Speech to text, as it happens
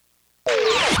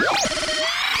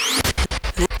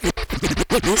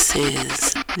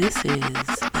This is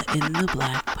the In the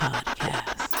Black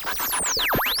podcast.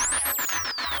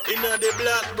 In the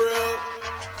black, bro.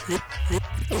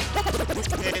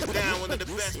 Hands down, one of the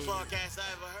best podcasts I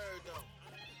ever heard, though.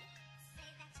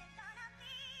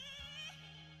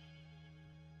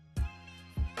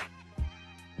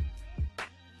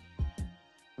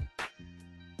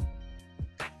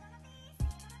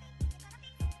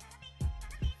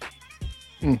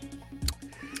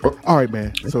 All right,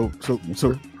 man. So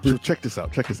check this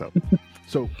out.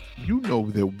 So you know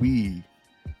that we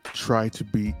try to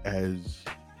be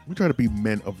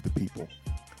men of the people,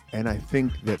 and I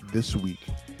think that this week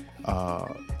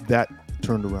that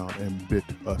turned around and bit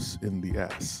us in the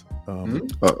ass.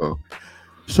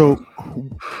 So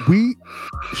we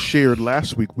shared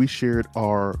last week. We shared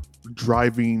our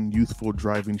youthful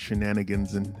driving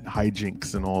shenanigans and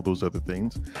hijinks and all those other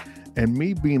things. And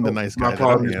me being the nice guy that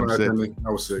I am, said,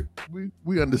 I was sick.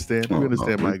 We understand. We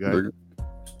understand, my guy.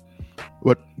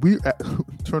 But we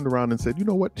turned around and said, you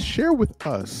know what? Share with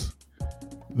us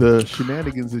the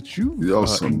shenanigans that you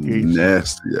engaged in.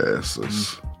 Nasty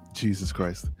asses. Jesus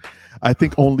Christ. I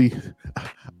think only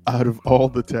out of all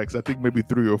the texts, I think maybe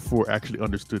 3 or 4 actually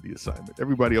understood the assignment.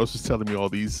 Everybody else was telling me all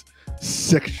these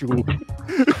sexual,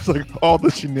 it's like all the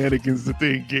shenanigans that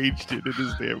they engaged in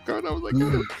this damn car. And I was like,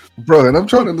 bro, and I'm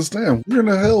trying to understand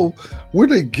where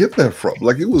they get that from?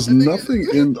 Like, it was nothing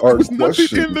in our question.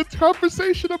 Nothing in the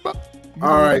conversation about.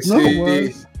 All right,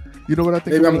 see. You know what I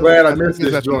think? Maybe I'm glad I missed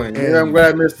this joint. Maybe I'm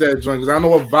glad I missed that joint because I don't know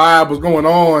what vibe was going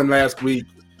on last week.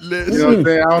 Listen, you know what I'm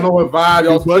saying? I don't know what vibe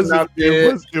y'all was out there.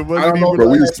 It wasn't I don't know. Bro,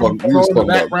 we was talking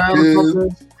about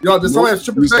kids. Y'all, did someone have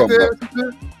triple check there?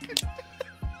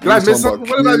 Did I miss something?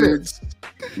 What did I miss?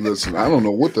 Listen, I don't know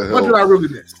what the hell. What did I really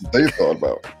miss? They thought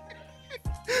about.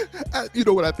 You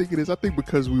know what I think it is? I think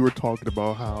because we were talking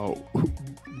about how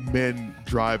men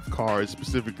drive cars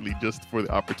specifically just for the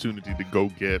opportunity to go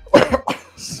get.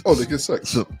 They get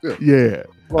sex. Yeah.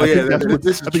 Well,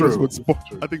 this is true.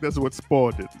 I think that's what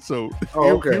spawned it. So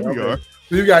here we are.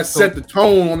 So you guys set the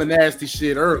tone on the nasty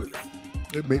shit early.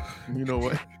 You know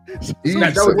what?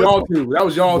 That was y'all too. That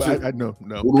was y'all too. I know.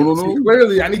 No. See,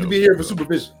 clearly, I need to be here for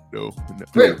supervision. No.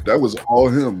 That was all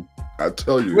him. I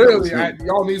tell you. Clearly,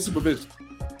 y'all need supervision.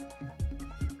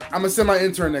 I'm gonna send my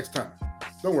intern next time.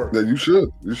 Don't worry. Yeah, you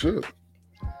should.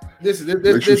 This is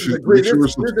egregious. Make sure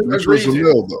it's a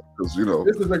male though, because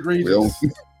this is egregious.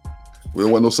 We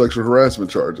don't want no sexual harassment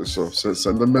charges, so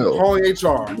send the mail. Calling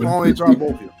HR. Calling HR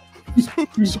both of you.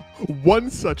 So one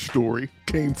such story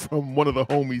came from one of the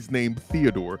homies named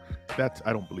Theodore. I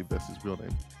don't believe that's his real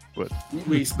name, but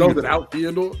we spelled it out,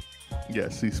 Theodore.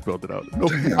 Yes, he spelled it out. No,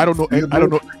 I don't know.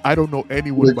 I don't know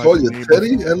anyone by call the you name.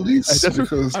 Teddy at least.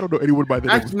 I don't know anyone by the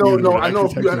name. Actually, no. I know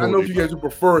if you guys would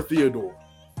prefer Theodore.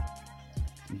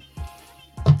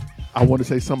 I want to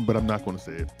say something, but I'm not going to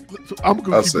say it. So I'm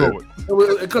going to keep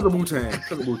going. Because of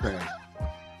Wu-Tang.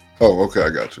 Oh, okay. I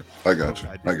got you.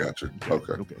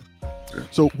 Okay. Yeah.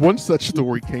 So one such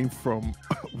story came from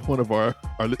one of our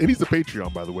and he's a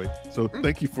Patreon, by the way. So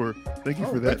thank you for that.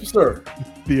 Thank you, sir.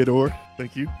 Theodore.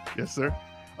 Thank you. Yes, sir.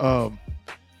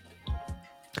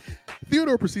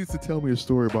 Theodore proceeds to tell me a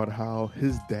story about how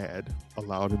his dad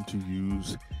allowed him to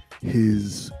use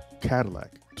his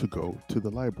Cadillac to go to the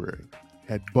library.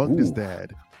 Had bugged his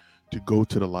dad to go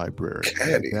to the library.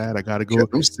 Dad, I gotta go. To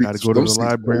the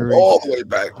library. All the way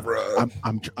back, bro.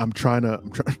 I'm trying to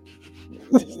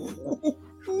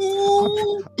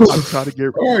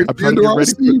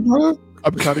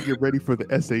get ready for the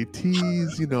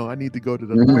SATs. I need to go to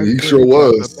the library. He sure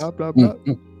was. Blah, blah, blah,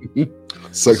 blah.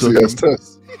 Sexy ass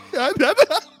test.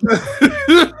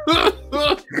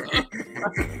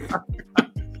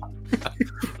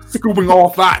 Scooping all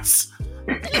thoughts.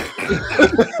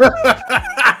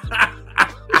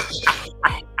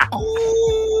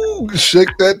 Ooh, shake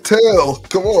that tail.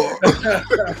 Come on.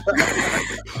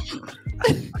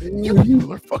 You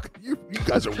people are fucking. You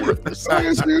guys are worthless. All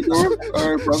right,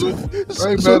 brother.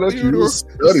 I ain't mad at you. You're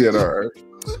studying, all right.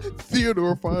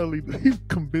 Theodore finally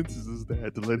convinces his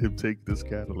dad to let him take this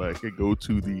Cadillac and go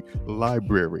to the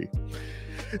library.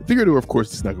 Theodore, of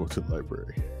course, does not go to the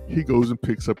library. He goes and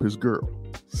picks up his girl.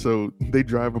 So they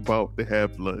drive about, they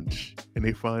have lunch, and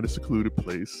they find a secluded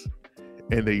place.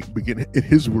 And they begin, in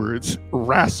his words,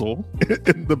 wrestle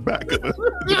in the back of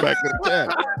the cab.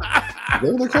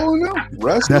 What are they calling now?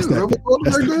 Wrestle?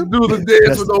 Do the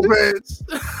dance with no pants.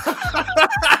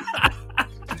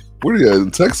 What are you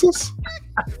in Texas?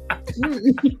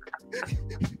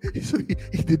 So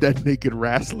he did that naked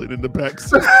wrestling in the back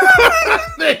seat.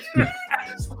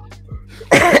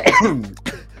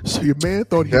 So your man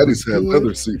thought he Caddies was had good.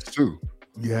 leather seats too.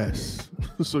 Yes.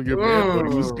 So your man thought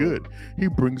he was good. He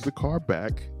brings the car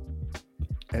back,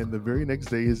 and the very next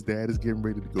day, his dad is getting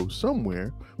ready to go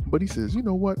somewhere. But he says, "You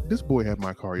know what? This boy had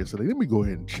my car yesterday. Let me go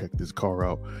ahead and check this car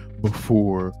out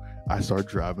before I start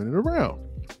driving it around."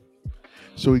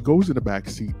 So he goes in the back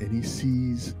seat and he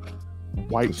sees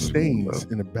white stains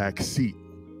in the back seat.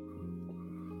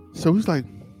 So he's like,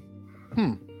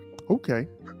 okay.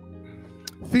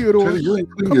 Theodore, You ain't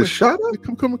clean your shot up?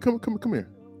 come here.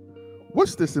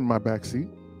 What's this in my back seat?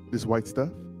 This white stuff?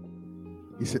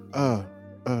 He said,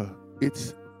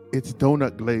 it's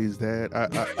donut glaze, Dad. I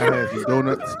had some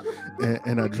donuts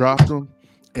and I dropped them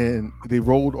and they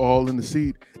rolled all in the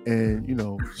seat, and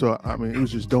so I mean it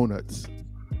was just donuts.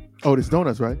 Oh, it's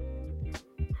donuts, right?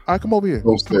 All right, come over here.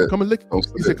 Come and lick.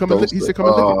 He said, "Come and lick." He said, "Come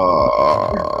and lick it."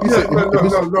 He said,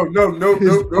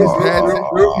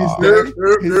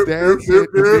 His dad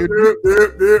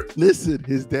said, "Listen."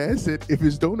 His dad said, "If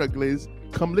it's donut glaze,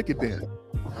 come lick it then."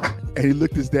 And he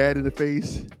looked his dad in the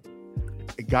face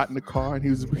and got in the car, and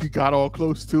he got all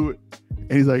close to it,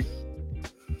 and he's like,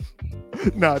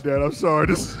 "Nah, Dad, I'm sorry.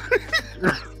 This."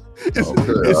 All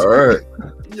right.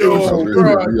 We are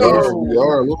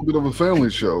a little bit of a family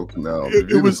show now.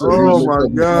 It was. Oh my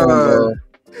God.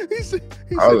 He said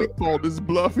he called his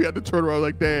bluff. He had to turn around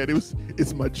like, "Dad,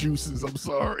 it's my juices. I'm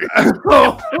sorry."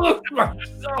 Oh my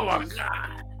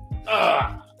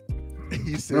God.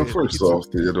 He said, now, first off,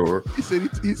 Theodore, he said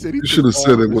you should have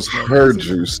said it was her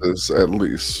juices at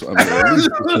least. I mean, at least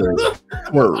you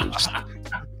said words.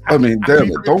 I mean,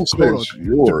 damn it! Don't say it's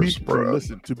yours, bro.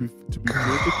 Listen, to be fair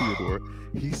to Theodore,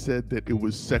 he said that it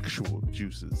was sexual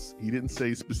juices. He didn't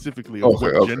say specifically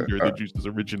what gender the juices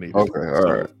originated. Okay,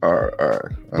 all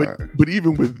right. But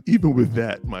even with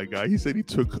that, my guy, he said he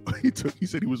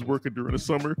said he was working during the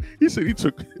summer. He said he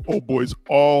took old boys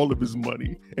all of his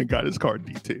money and got his car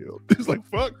detailed. He was like,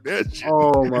 "Fuck that shit."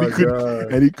 Oh my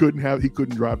God! And he couldn't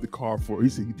drive the car for. He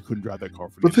said he couldn't drive that car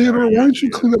for. But Theodore, why don't you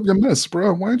clean up your mess,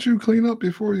 bro? Why don't you clean up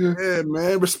before you? Yeah,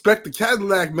 man. Respect the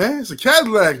Cadillac, man. It's a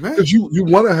Cadillac, man. Because you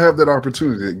want to have that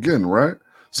opportunity again, right?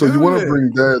 So you want to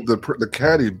bring the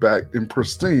caddy back in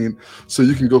pristine, so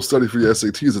you can go study for your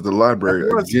SATs at the library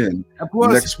again. And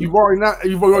plus,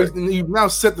 you've now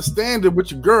set the standard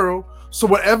with your girl. So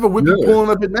whatever whip you're pulling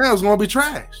up it now is going to be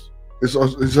trash. It's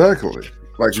exactly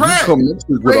like trash. If you come next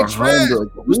week with a Honda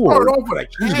Accord,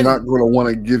 she's not going to want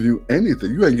to give you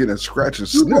anything. You ain't getting a scratch and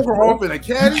sniff. You pull her off in a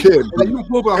caddy, and you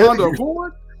pull up a Honda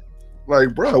Accord.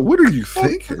 Like, bro, what are you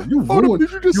thinking? You ruined.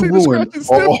 Did you just say ruined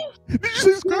all? Did you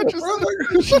say scratch and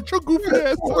sniff? Shut your goofy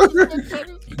ass up.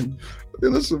 Hey,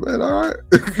 listen, man. All right.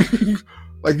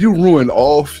 Like, you ruined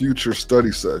all future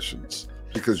study sessions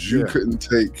because you couldn't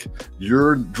take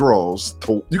your draws.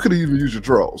 You could even use your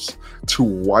draws to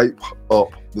wipe up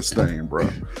the stain, bro.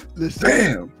 Listen,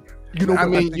 damn. You know, I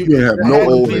mean, you have no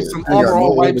old. Some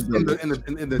overall wipes in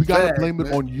the we gotta blame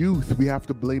it on youth. We have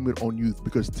to blame it on youth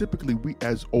because typically we,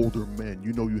 as older men,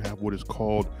 you have what is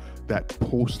called that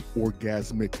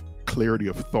post-orgasmic clarity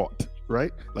of thought,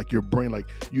 right? Like your brain, like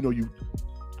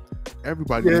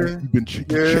everybody you've been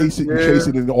chasing,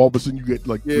 and all of a sudden you get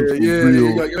like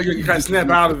you kind of snap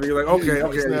out of it. You're like, okay,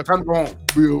 time to go home.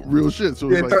 Real shit.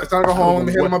 So it's like, time to go home.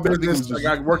 Handle my business. I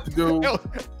got work to do.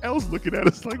 El's looking at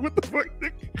us like, what the fuck,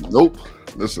 nigga? Nope.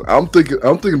 Listen, I'm thinking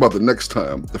about the next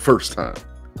time, the first time.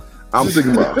 I'm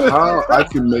thinking about how I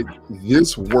can make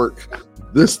this work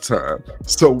this time,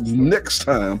 so next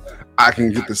time I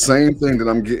can get the same thing that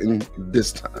I'm getting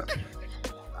this time.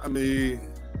 I mean.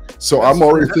 So I'm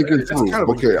already thinking through.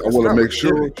 Okay, I want to make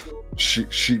sure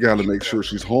she got to make sure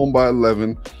she's home by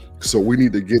 11. So we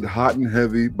need to get hot and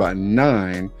heavy by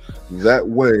 9. That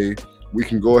way we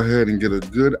can go ahead and get a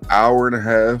good hour and a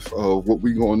half of what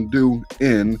we're going to do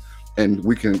and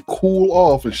we can cool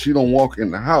off and she don't walk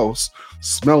in the house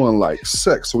smelling like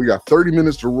sex. So we got 30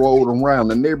 minutes to roll around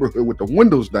the neighborhood with the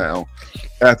windows down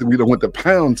after we done went to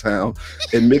Pound Town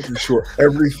and making sure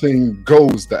everything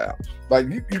goes down. Like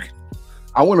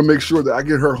I want to make sure that I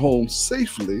get her home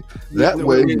safely. That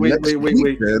way, next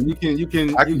weekend, you can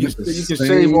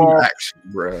shave off action,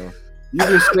 bro. You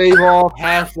can shave off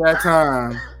half that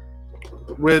time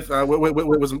with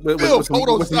hold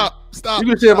on, stop. You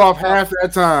can shave off half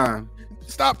that time.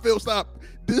 Stop, Phil, stop.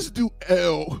 This dude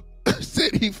L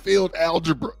said he failed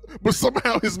algebra, but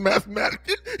somehow his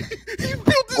mathematics he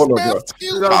built his math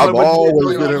skills. I've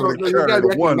always been able to carry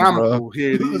the one, bro.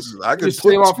 I can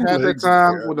shave off half that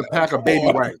time with a pack of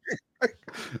baby wipes.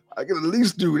 I can at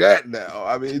least do that now.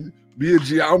 I mean, me and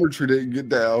geometry didn't get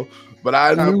down, but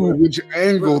I knew which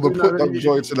angle to put them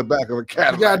joints in the back of a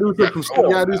Cadillac. You gotta do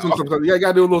some. You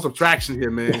gotta do a little subtraction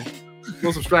here, man.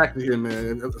 No subtracting here,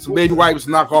 man. Some baby wipes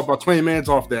knock off about 20 minutes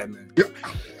off that, man. Yep.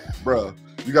 Bruh,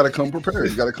 you got to come prepared.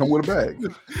 You got to come with a bag. You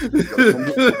gotta come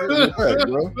with a bag,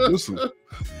 bro. Listen.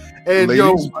 And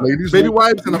ladies, baby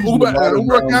wipes and an Uber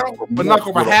account, but knock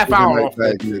off a half hour off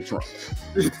bag in their trunk.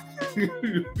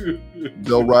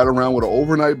 They'll ride around with an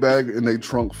overnight bag in their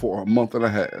trunk for a month and a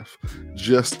half,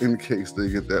 just in case they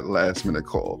get that last minute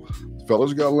call. Fellas,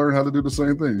 you gotta learn how to do the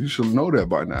same thing. You should know that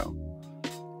by now.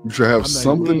 You should have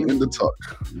something in the tuck,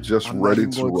 just ready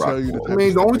to rock. I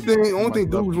mean, the only thing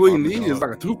dudes really need is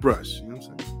like a toothbrush. You know what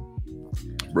I'm saying?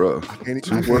 Bro,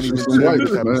 toothbrushes and wipes,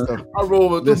 man. I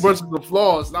rolled with toothbrushes and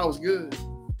floss, and that was good.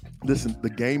 Listen, the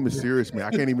game is serious, man.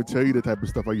 I can't even tell you the type of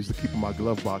stuff I used to keep in my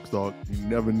glove box, dog. You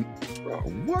never knew.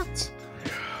 What?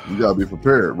 You gotta be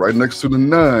prepared. Right next to the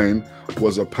 9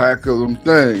 was a pack of them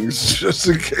things, just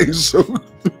in case. So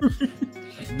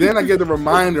then I get the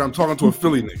reminder I'm talking to a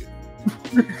Philly nigga.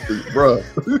 Bro.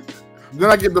 Then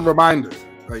I get the reminder.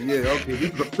 Like, yeah, okay,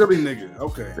 this is a Philly nigga.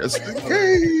 Okay. That's the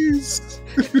case.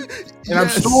 And I'm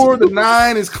sure the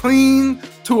 9 is clean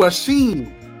to a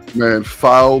sheen. Man,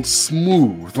 filed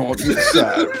smooth on each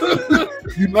side.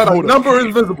 Not a number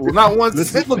is visible. Not one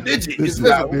single digit is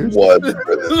visible.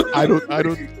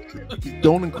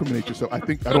 Don't incriminate yourself. I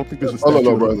don't think there's a statute.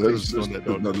 No,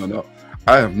 brother. No.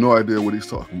 I have no idea what he's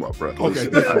talking about, bro. Okay.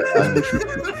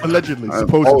 Allegedly,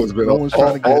 supposedly. Always been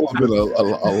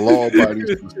a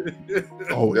law-abiding.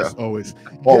 Always.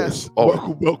 Yes.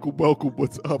 Welcome.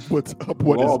 What's up? What is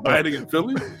law-abiding in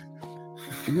Philly?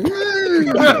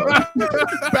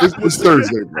 It's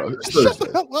Thursday, bro. It's Thursday. Shut the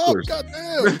hell up,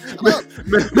 goddamn.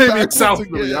 Maybe it's South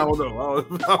Philly. I don't know.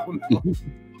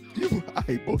 I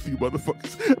hate both of you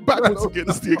motherfuckers. Back once again,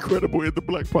 it's the Incredible in the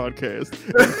Black podcast.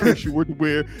 And in case you weren't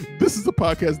aware, this is a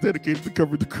podcast dedicated to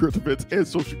covering the current events and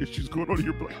social issues going on in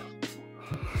your black.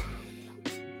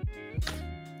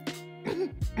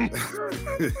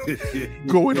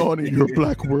 Going on in your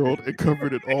black world, and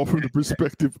covering it all from the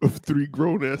perspective of 3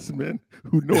 grown-ass men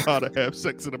who know how to have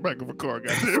sex in the back of a car.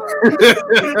 Goddamn.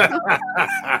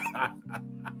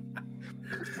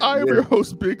 I am your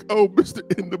host, Big O, Mr.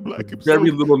 In the Black himself.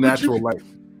 Very little natural life.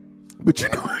 But you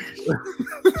know,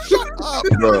 shut up.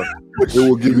 Bro, it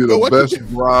will give you the best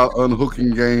bra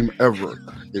unhooking game ever.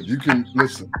 If you can,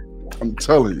 listen, I'm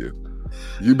telling you,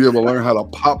 you'll be able to learn how to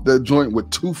pop that joint with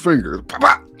 2 fingers.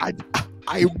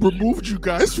 I removed you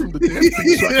guys from the damn thing.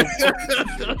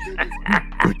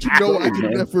 But you know, I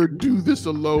can never do this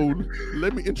alone.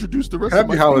 Let me introduce the rest of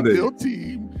my female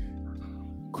team.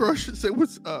 Crush, say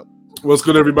what's up. What's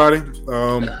good, everybody?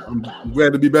 I'm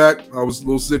glad to be back. I was a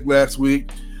little sick last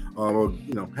week.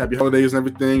 Happy holidays and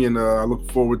everything, and I look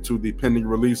forward to the pending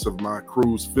release of my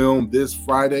cruise film this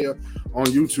Friday on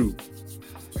YouTube.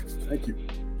 Thank you.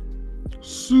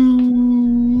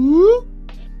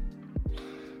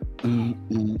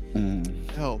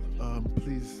 Hell,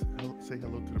 please say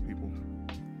hello to the people.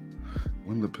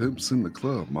 When the pimp's in the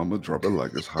club, mama drop it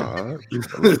like it's hot. Get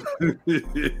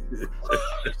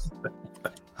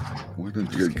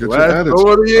your attitude.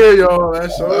 Over the year, y'all.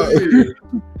 That's over the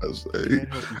year.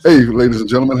 Hey, ladies and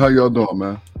gentlemen, how y'all doing,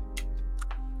 man?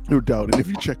 No doubt. And if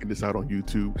you're checking this out on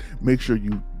YouTube, make sure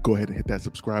you go ahead and hit that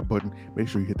subscribe button. Make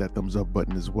sure you hit that thumbs up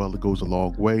button as well. It goes a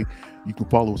long way. You can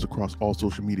follow us across all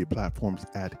social media platforms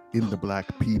at In the Black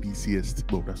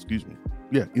PDCST. Oh, excuse me.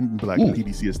 Yeah, In the Black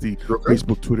PDCST. Okay.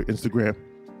 Facebook, Twitter, Instagram.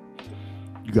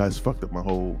 You guys fucked up my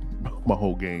whole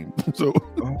game. So,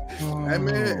 hey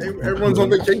man, everyone's on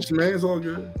vacation, man. It's all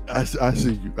good. I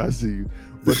see you.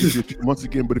 But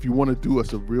if you want to do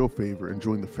us a real favor and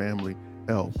join the family,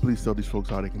 please tell these folks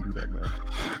how they can do that, man.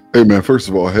 Hey man, first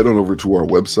of all, head on over to our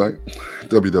website,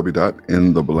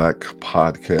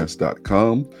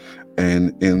 www.intheblackpodcast.com,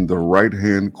 and in the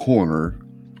right-hand corner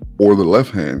or the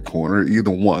left-hand corner, either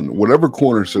one, whatever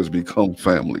corner says Become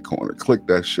Family Corner, click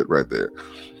that shit right there.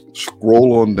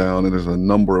 Scroll on down, and there's a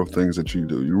number of things that you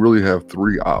do. You really have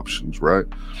 3 options, right?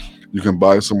 You can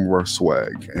buy some of our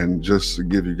swag, and just to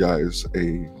give you guys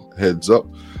a heads up,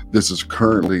 this is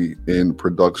currently in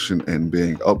production and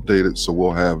being updated, so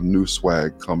we'll have new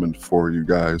swag coming for you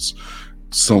guys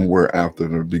somewhere after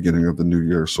the beginning of the new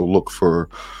year. So look for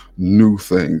new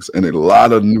things, and a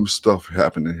lot of new stuff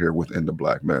happening here within the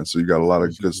Black Man. So you got a lot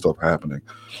of good stuff happening.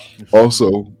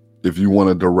 Also, if you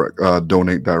want to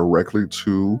donate directly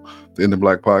to the In the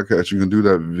Black podcast, you can do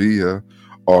that via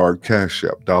our Cash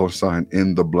App, $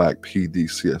 In the Black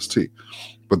PDCST.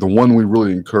 But the one we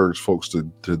really encourage folks to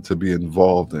be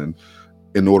involved in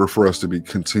order for us to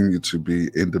continue to be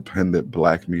independent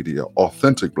Black media,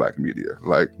 authentic Black media,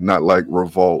 like not like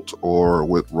Revolt or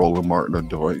with Roland Martin or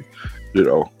doing,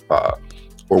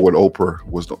 or what Oprah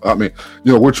was doing. I mean,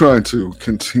 we're trying to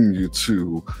continue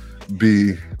to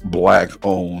be Black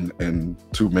owned and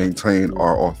to maintain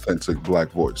our authentic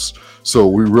Black voice. So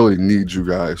we really need you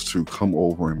guys to come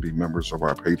over and be members of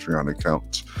our Patreon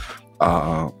account.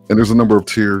 And there's a number of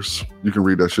tiers. You can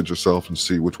read that shit yourself and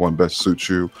see which one best suits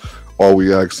you. All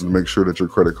we ask is to make sure that your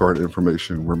credit card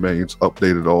information remains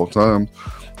updated all the time,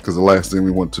 because the last thing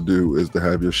we want to do is to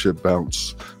have your shit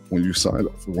bounce when you sign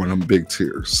up for one of them big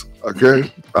tiers. Okay?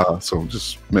 So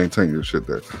just maintain your shit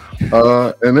there.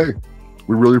 And hey,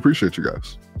 we really appreciate you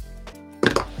guys.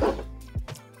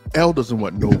 L doesn't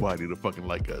want nobody to fucking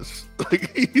like us.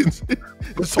 Like, he's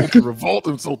insulting Revolt,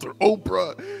 insulting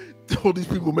Oprah. Told these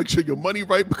people, make sure your money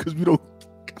right because we don't.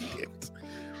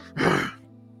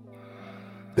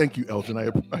 Thank you, Elgin.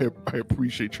 I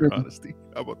appreciate your honesty.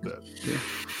 How about that? Yeah.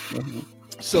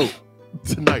 So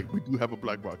tonight we do have a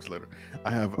black box letter.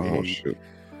 I have one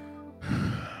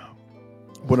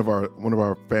of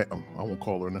our fan, I won't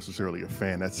call her necessarily a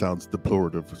fan. That sounds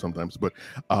deplorative sometimes, but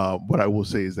what I will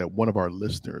say is that one of our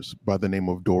listeners by the name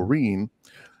of Doreen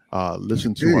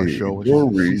listened to our show.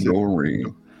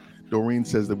 Doreen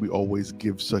says that we always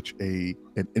give such an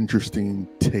interesting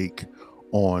take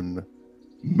on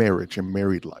marriage and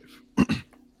married life.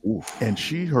 And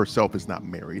she herself is not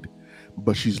married,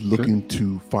 but she's looking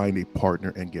to find a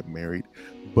partner and get married.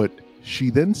 But she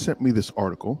then sent me this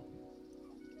article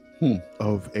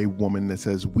of a woman that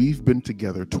says, we've been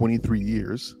together 23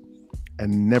 years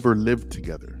and never lived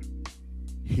together.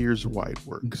 Here's why it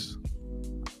works.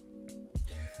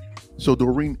 So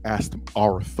Doreen asked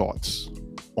our thoughts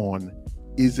on,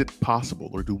 is it possible,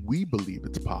 or do we believe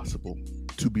it's possible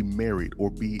to be married or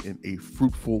be in a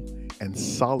fruitful and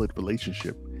solid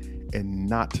relationship and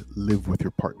not live with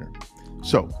your partner?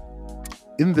 So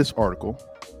in this article,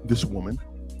 this woman,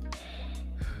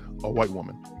 a white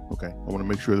woman, okay, I want to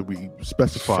make sure that we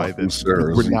specify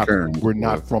that we're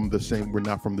not from the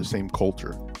same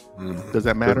culture. Does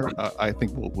that matter? I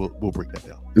think we'll break that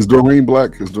down. Is Doreen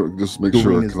black? Just make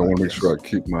sure, because I want to make sure I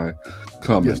keep my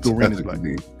comments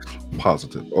ethically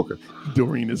positive. Okay.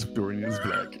 Doreen is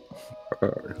black.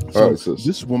 All right. So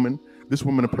this woman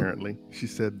apparently, she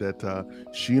said that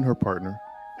she and her partner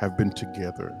have been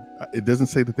together. It doesn't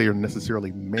say that they are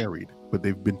necessarily married, but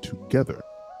they've been together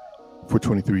for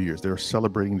 23 years. They're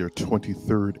celebrating their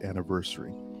 23rd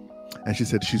anniversary. And she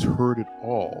said she's heard it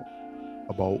all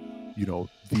about,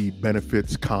 the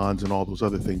benefits, cons, and all those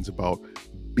other things about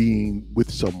being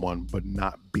with someone, but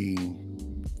not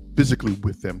being physically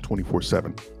with them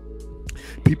 24/7.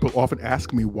 People often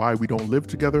ask me why we don't live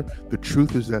together. The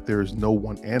truth is that there is no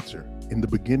one answer. In the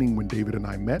beginning, when David and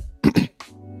I met,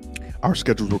 our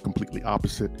schedules were completely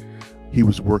opposite. He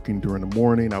was working during the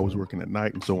morning, I was working at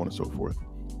night, and so on and so forth.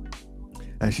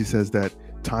 And she says that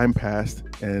time passed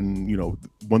and,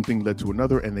 one thing led to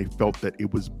another, and they felt that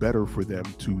it was better for them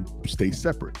to stay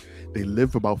separate. They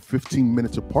live about 15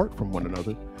 minutes apart from one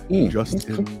another.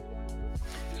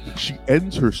 She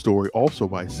ends her story also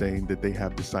by saying that they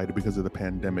have decided, because of the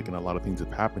pandemic and a lot of things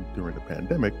have happened during the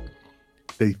pandemic,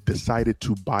 they decided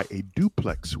to buy a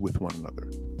duplex with one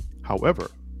another. However,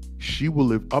 she will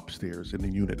live upstairs in the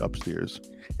unit upstairs,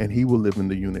 and he will live in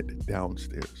the unit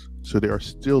downstairs. So they are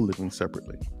still living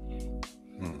separately.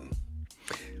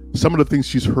 Some of the things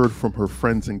she's heard from her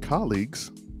friends and colleagues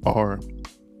are,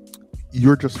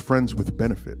 you're just friends with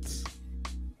benefits.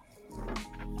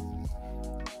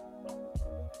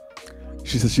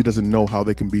 She says she doesn't know how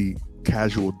they can be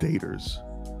casual daters.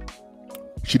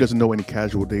 She doesn't know any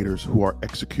casual daters who are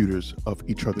executors of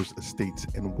each other's estates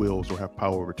and wills or have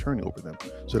power of attorney over them.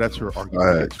 So that's her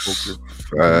argument.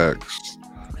 Facts.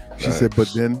 She said, but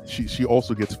then she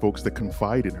also gets folks that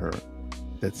confide in her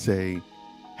that say,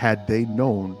 had they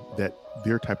known that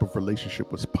their type of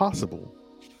relationship was possible,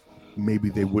 maybe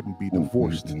they wouldn't be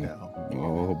divorced now.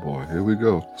 Oh boy, here we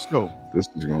go. So this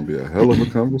is going to be a hell of a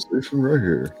conversation right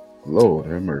here. Lord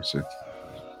have mercy.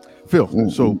 Phil,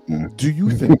 do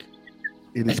you think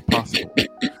it is possible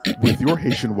with your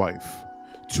Haitian wife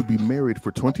to be married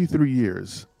for 23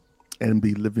 years and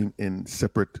be living in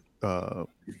separate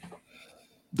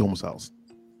domiciles?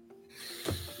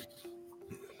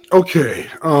 Okay.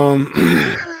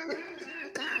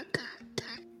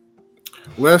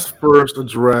 Let's first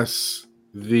address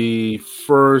the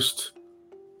first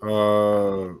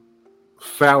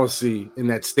fallacy in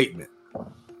that statement.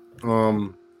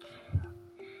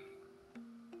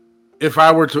 If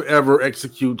I were to ever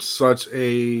execute such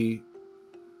a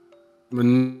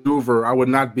maneuver, I would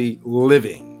not be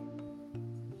living.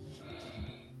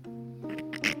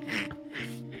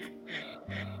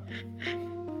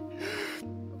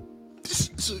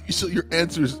 So your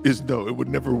answer is no. It would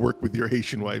never work with your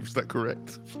Haitian wife. Is that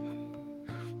correct?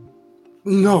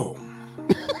 No.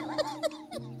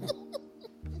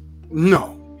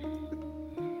 No.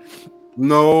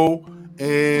 No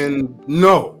and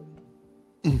no.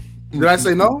 Did I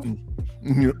say no?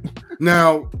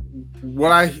 Now,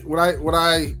 what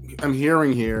I am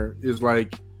hearing here is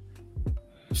like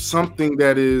something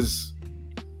that is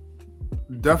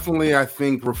definitely, I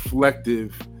think,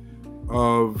 reflective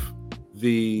of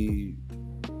the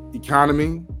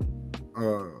economy,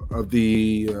 of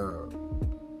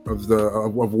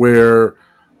where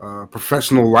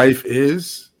professional life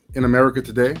is in America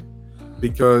today,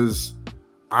 because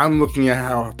I'm looking at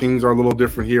how things are a little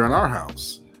different here in our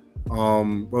house.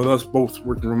 With us both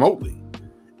working remotely,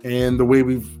 and the way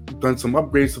we've done some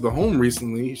upgrades to the home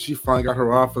recently, she finally got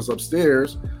her office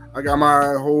upstairs. I got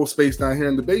my whole space down here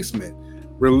in the basement.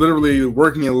 We're literally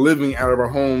working and living out of our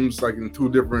homes, like in two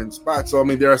different spots. So I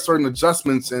mean, there are certain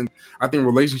adjustments, and I think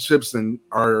relationships and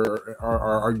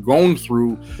are going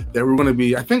through that we're going to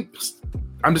be. I think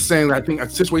I'm just saying. I think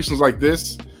situations like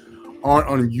this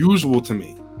aren't unusual to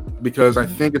me, because I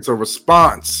think it's a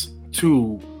response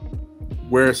to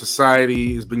where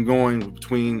society has been going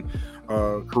between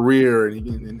career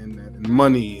and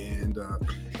money and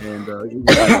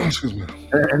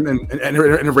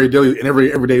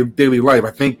everyday daily life.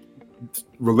 I think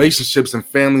relationships and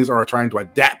families are trying to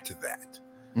adapt to that,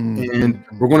 and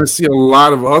we're going to see a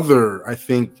lot of other, I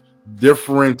think,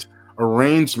 different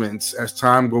arrangements as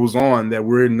time goes on that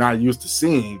we're not used to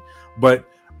seeing, but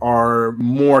are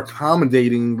more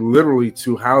accommodating, literally,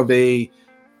 to how they,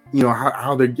 you know,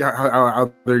 how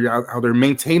they're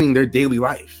maintaining their daily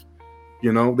life.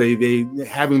 You know, they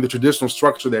having the traditional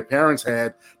structure their parents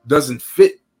had doesn't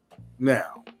fit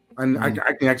now, and I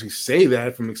can actually say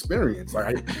that from experience.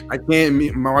 Like I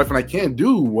can't, my wife and I can't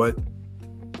do what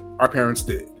our parents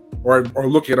did, or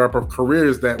look at our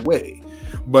careers that way.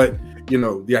 But you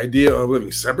know, the idea of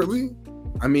living separately,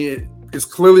 I mean, it's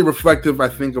clearly reflective, I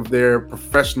think, of their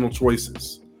professional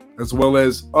choices, as well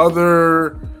as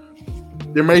other.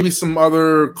 There may be some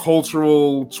other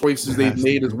cultural choices they've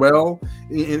made as well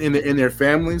in their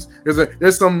families. There's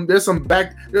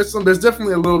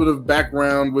definitely a little bit of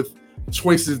background with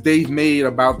choices they've made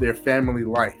about their family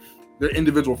life, their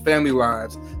individual family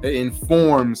lives, that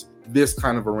informs this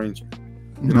kind of arrangement.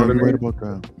 You know what I mean? You're right about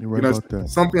that. You're right about that.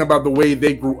 Something about the way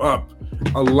they grew up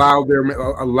allowed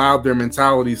their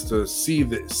mentalities to see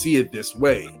it this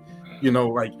way. You know,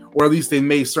 like, or at least they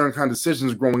made certain kind of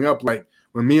decisions growing up, like.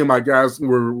 When me and my guys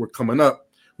were coming up,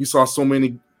 we saw so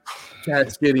many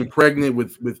cats getting pregnant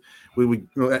with you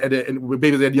know, with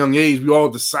babies at a young age. We all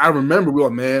decided. I remember we were,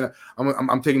 man,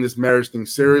 I'm taking this marriage thing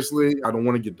seriously. I don't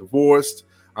want to get divorced.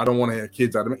 I don't want to have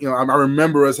kids. I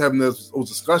remember us having those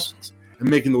discussions and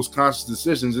making those conscious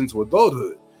decisions into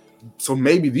adulthood. So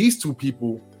maybe these two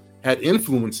people had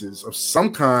influences of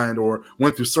some kind, or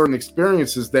went through certain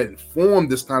experiences that informed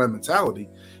this kind of mentality.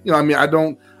 You know, I mean, I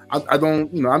don't,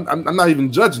 you know, I'm not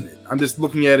even judging it. I'm just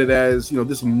looking at it as, you know,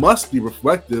 this must be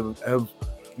reflective of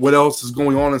what else is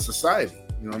going on in society.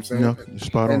 You know what I'm saying? No,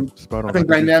 spot on. I think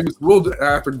dynamics will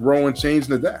have to grow and change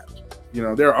and adapt. You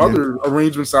know, there are other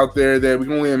arrangements out there that we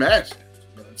can only imagine.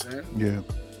 You know what I'm saying?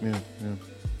 Yeah.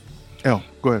 Al,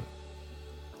 go ahead.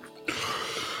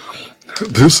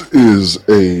 This is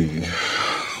believe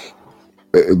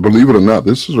it or not,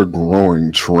 this is a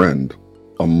growing trend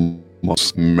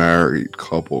amongst married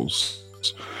couples.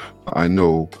 I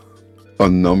know a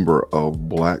number of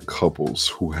Black couples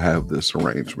who have this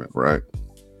arrangement, right?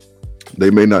 They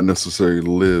may not necessarily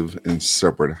live in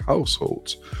separate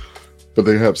households, but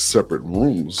they have separate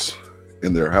rooms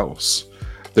in their house.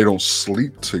 They don't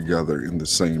sleep together in the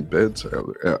same bed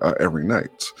every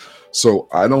night. So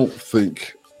I don't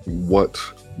think what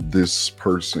this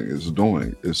person is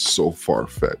doing is so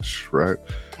far-fetched, right?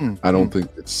 I don't think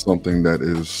it's something that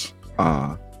is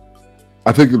I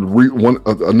think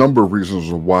a number of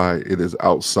reasons why it is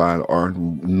outside our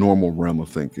normal realm of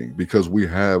thinking, because we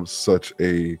have such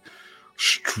a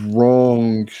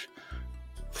strong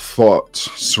thought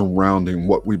surrounding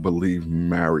what we believe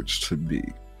marriage to be,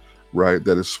 right?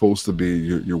 That it's supposed to be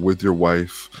you're with your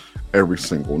wife every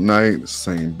single night,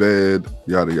 same bed,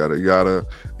 yada, yada, yada.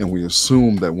 And we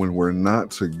assume that when we're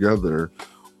not together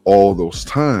all those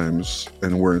times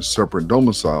and we're in separate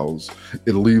domiciles,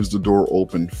 it leaves the door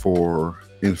open for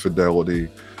infidelity,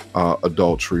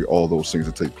 adultery, all those things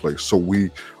that take place. So we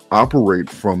operate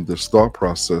from this thought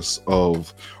process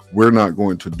of we're not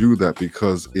going to do that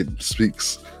because it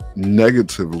speaks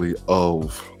negatively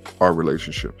of our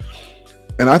relationship.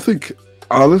 And I think,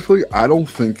 honestly, I don't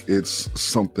think it's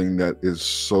something that is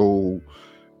so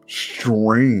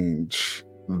strange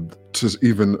to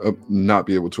even not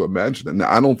be able to imagine it.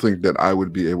 Now, I don't think that I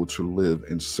would be able to live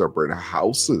in separate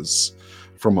houses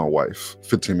from my wife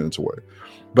 15 minutes away.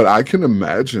 But I can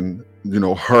imagine,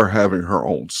 her having her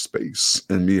own space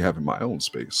and me having my own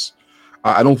space.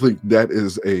 I don't think that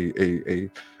is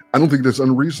I don't think that's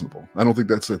unreasonable. I don't think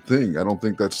that's a thing. I don't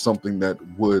think that's something that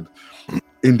would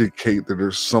indicate that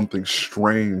there's something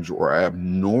strange or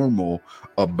abnormal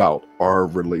about our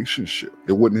relationship.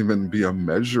 It wouldn't even be a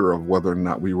measure of whether or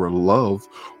not we were loved,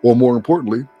 or more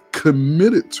importantly,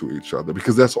 committed to each other,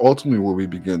 because that's ultimately where we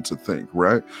begin to think,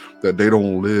 right? That they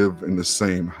don't live in the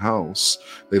same house.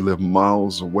 They live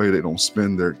miles away. They don't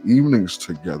spend their evenings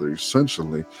together,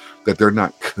 essentially, that they're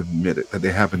not committed, that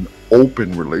they have an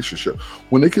open relationship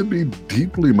when they could be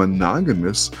deeply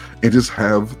monogamous and just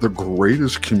have the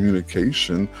greatest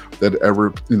communication that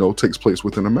ever, takes place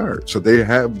within a marriage. So they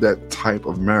have that type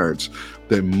of marriage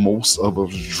that most of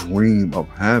us dream of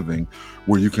having,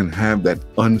 where you can have that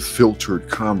unfiltered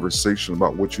conversation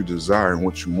about what you desire and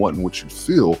what you want and what you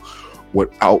feel,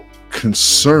 without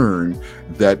concern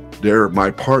that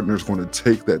my partner is going to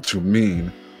take that to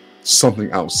mean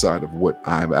something outside of what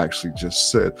I've actually just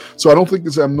said. So I don't think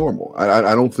it's abnormal.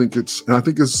 I don't think and I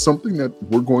think it's something that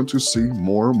we're going to see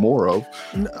more and more of,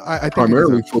 I think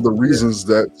primarily for the reasons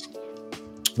that.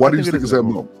 Why do you think it's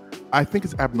abnormal? I think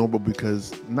it's abnormal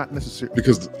because not necessarily,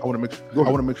 because I want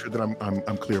to make sure that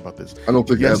I'm clear about this. I don't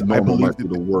think abnormal might be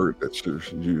the word that you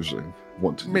usually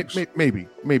want to use. Maybe,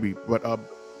 but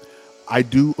I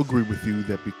do agree with you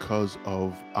that because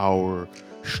of our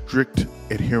strict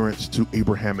adherence to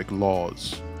Abrahamic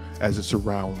laws as it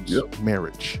surrounds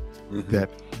marriage, that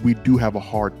we do have a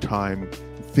hard time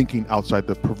thinking outside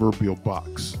the proverbial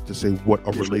box to say what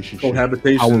a relationship, how a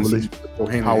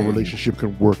relationship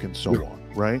can work and so on,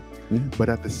 right? But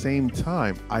at the same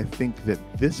time, I think that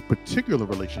this particular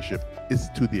relationship is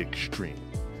to the extreme.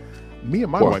 Me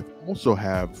and my wife also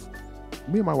have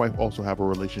a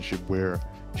relationship where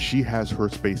she has her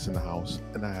space in the house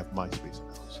and I have my space in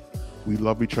the house. We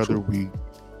love each other. We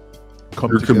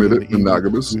come together. You're committed,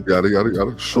 monogamous, yada yada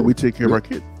yada. So we take care of our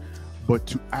kid. But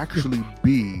to actually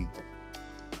be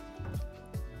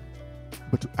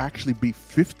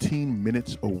 15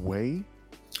 minutes away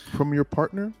from your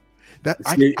partner, that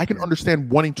I can understand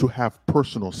wanting to have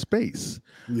personal space.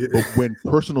 But when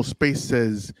personal space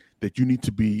says that you need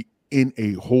to be in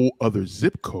a whole other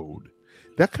zip code,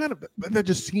 that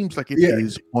just seems like it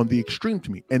is on the extreme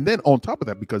to me. And then on top of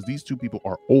that, because these two people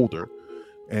are older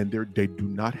and they do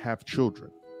not have children,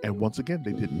 and once again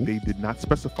they did not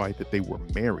specify that they were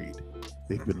married.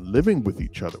 They've been living with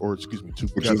each other, or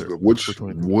together, which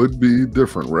would be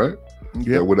different, right?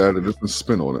 Yeah, that would add a different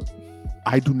spin on it.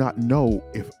 I do not know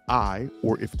if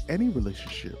if any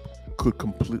relationship could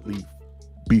completely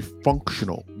be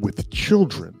functional with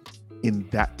children in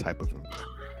that type of environment.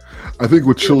 I think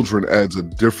with children adds a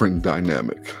different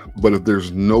dynamic, but if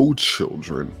there's no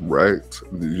children, right?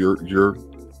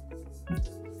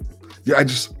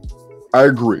 I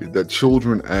agree that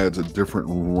children adds a different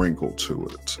wrinkle to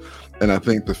it. And I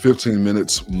think the 15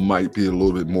 minutes might be a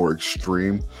little bit more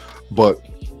extreme, but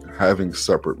having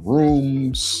separate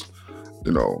rooms,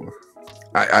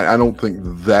 I don't think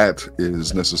that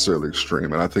is necessarily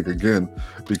extreme. And I think, again,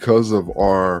 because of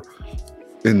our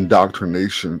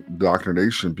indoctrination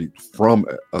from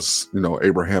us,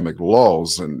 Abrahamic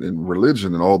laws and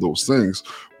religion and all those things,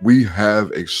 we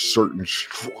have a certain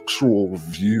structural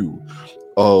view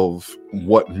of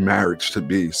what marriage to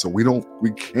be. So we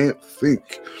can't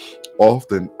think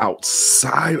often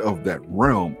outside of that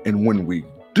realm. And when we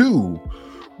do,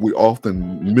 we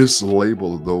often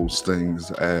mislabel those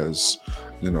things as,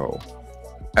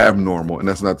 abnormal. And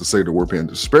that's not to say that we're being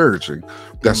disparaging.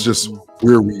 That's just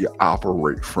where we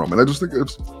operate from. And I just think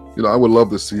it's, I would love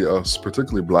to see us,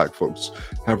 particularly Black folks,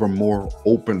 have a more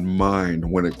open mind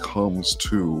when it comes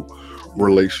to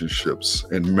relationships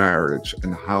and marriage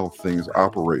and how things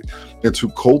operate, and to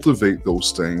cultivate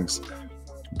those things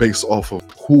based off of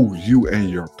who you and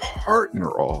your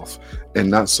partner are, and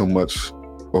not so much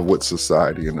of what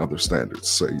society and other standards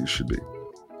say you should be.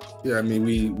 Yeah, I mean,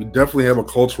 we definitely have a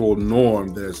cultural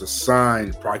norm that has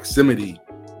assigned proximity,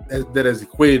 that has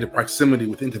equated proximity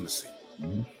with intimacy.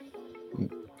 You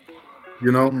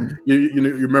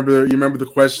remember the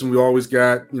question we always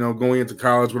got, going into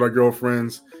college with our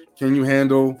girlfriends: can you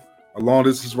handle a long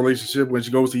distance relationship when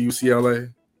she goes to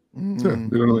UCLA? Yeah,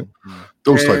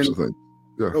 those types of things.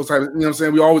 Yeah. Those types, what I'm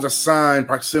saying? We always assign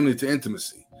proximity to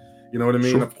intimacy. You know what I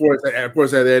mean? Sure. Of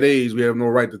course, at that age, we have no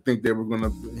right to think that we're going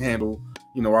to handle,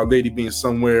 our lady being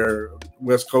somewhere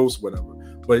West Coast, whatever.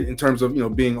 But in terms of,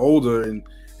 being older and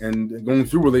and going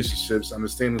through relationships,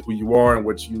 understanding who you are and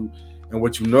what you know,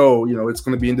 it's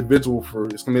going to be individual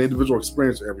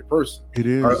experience for every person. It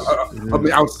is. I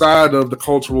mean, outside of the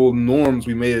cultural norms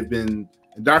we may have been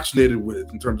indoctrinated with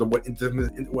in terms of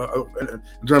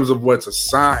what's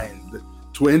assigned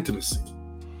to intimacy.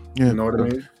 Yeah. You know what I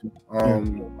mean?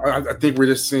 I think we're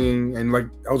just seeing, and like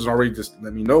Elgin already just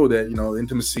let me know that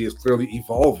intimacy is clearly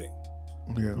evolving.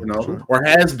 Sure. Or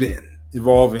has been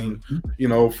evolving,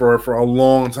 for a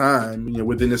long time,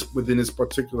 within this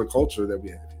particular culture that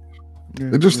we have.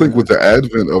 I just think with the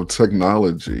advent of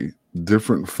technology,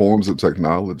 different forms of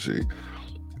technology,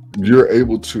 you're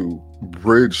able to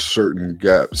bridge certain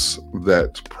gaps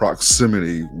that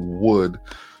proximity would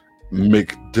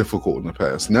make difficult in the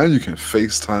past. Now you can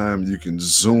FaceTime, you can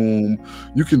Zoom,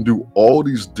 you can do all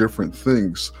these different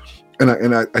things.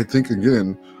 And I think,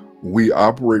 again, we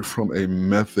operate from a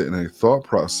method and a thought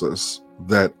process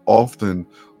that often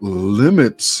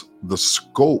limits the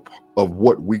scope of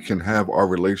what we can have our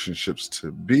relationships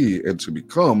to be and to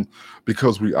become,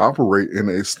 because we operate in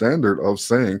a standard of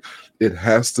saying it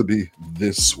has to be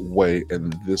this way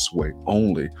and this way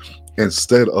only,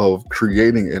 instead of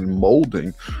creating and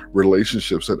molding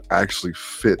relationships that actually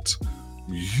fit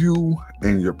you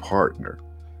and your partner.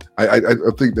 I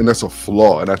think, and that's a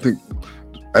flaw. And I think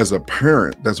as a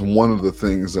parent, that's one of the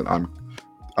things that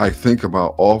I think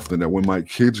about often, that when my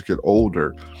kids get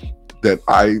older, that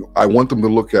I want them to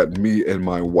look at me and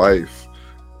my wife,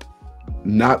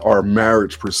 not our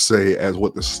marriage per se as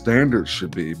what the standard should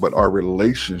be, but our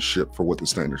relationship for what the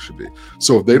standard should be.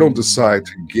 So if they don't decide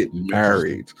to get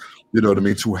married, you know what I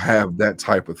mean, to have that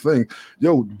type of thing,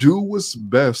 do what's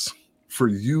best for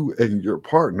you and your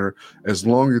partner, as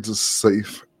long as it's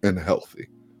safe and healthy.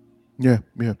 Yeah.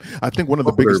 I think one of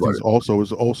the biggest things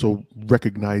is also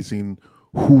recognizing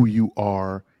who you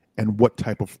are and what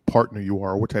type of partner you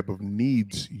are, what type of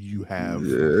needs you have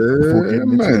before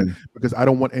getting into that. Because I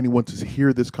don't want anyone to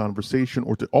hear this conversation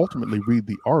or to ultimately read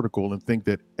the article and think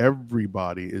that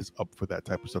everybody is up for that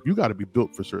type of stuff. You got to be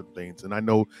built for certain things. And I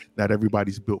know not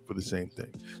everybody's built for the same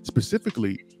thing.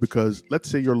 Specifically because let's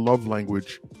say your love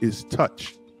language is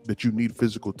touch, that you need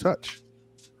physical touch.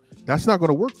 That's not going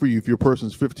to work for you if your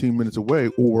person's 15 minutes away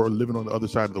or living on the other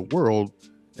side of the world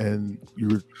and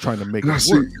you're trying to make it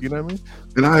work. You know what I mean?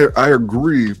 And I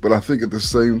agree, but I think at the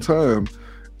same time,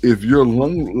 if your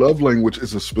love language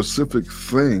is a specific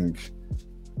thing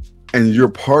and your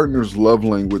partner's love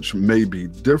language may be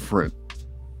different,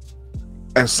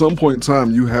 at some point in time,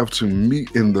 you have to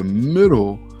meet in the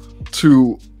middle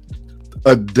to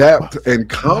adapt and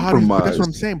compromise. That's what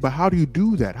I'm saying. But how do you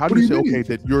do that? How do you say, okay,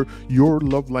 that your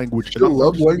love language, your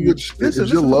love language,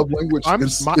 your love language,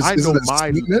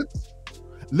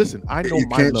 listen, I know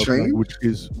my love language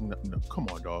is no, come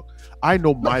on, dog. I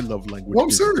know my love language. Well,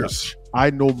 I'm serious. Touch. I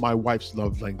know my wife's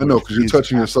love language. I know, because you're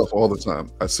touching yourself all the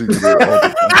time. I see you there all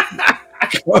the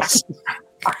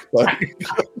time.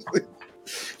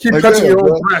 Keep touching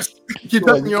your own breast. Keep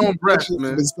touching your own breast,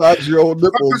 man. Massage your own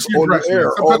nipples on the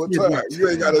air all the time. You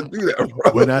ain't got to do that,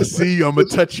 bro. When I see you, I'm going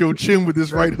to touch your chin with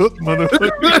this right hook,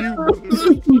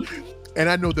 motherfucker. And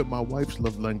I know that my wife's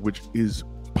love language is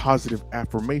positive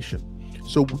affirmation.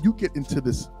 So when you get into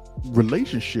this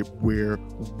relationship where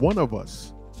one of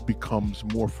us becomes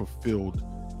more fulfilled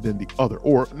than the other,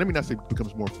 or let me not say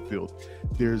becomes more fulfilled,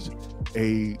 there's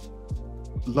a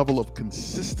level of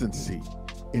consistency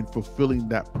in fulfilling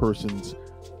that person's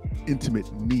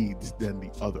intimate needs than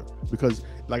the other. Because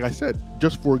like I said,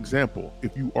 just for example,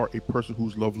 if you are a person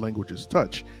whose love language is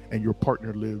touch and your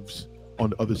partner lives on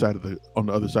the other side of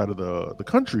the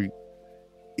country,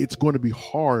 it's going to be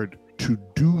hard to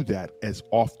do that as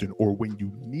often or when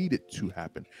you need it to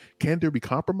happen. Can there be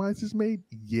compromises made?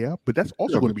 Yeah, but that's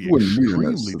also going to be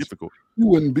extremely difficult. You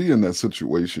wouldn't be in that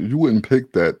situation. You wouldn't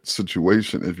pick that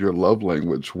situation if your love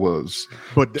language was.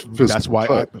 But that's why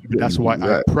I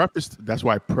prefaced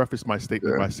my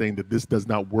statement by saying that this does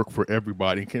not work for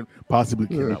everybody. Cannot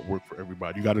work for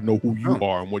everybody. You got to know who you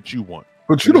are and what you want.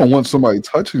 But you don't want somebody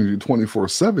touching you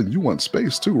 24/7. You want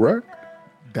space too, right?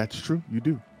 That's true. You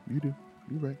do. You're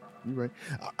right.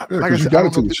 Like you got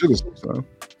to take the shit sometimes.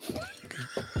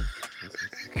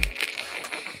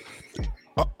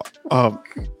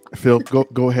 Phil,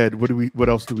 go ahead. What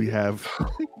else do we have?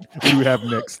 What do we have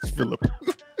next, Philip?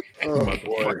 Oh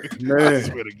boy,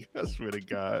 man! I swear to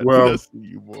God. Well, I see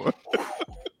you, boy.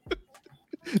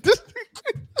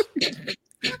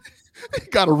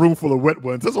 Got a room full of wet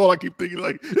ones. That's all I keep thinking.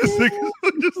 Like this thing.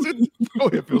 Go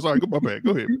ahead, Phil. Sorry, my bad. Go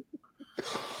ahead.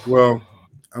 Well,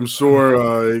 I'm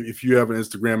sure if you have an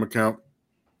Instagram account,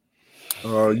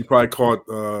 you probably caught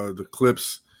the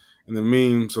clips and the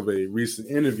means of a recent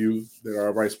interview that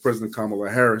our Vice President Kamala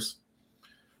Harris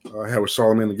had with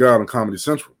Charlamagne the God on Comedy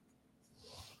Central,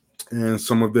 and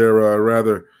some of their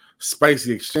rather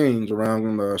spicy exchange around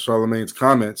Charlamagne's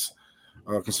comments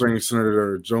concerning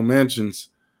Senator Joe Manchin's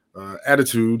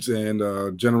attitudes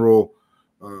and general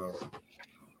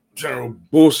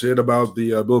bullshit about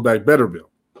the Build Back Better bill.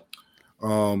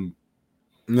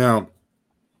 Now,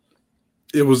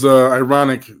 it was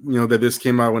ironic, that this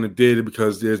came out when it did,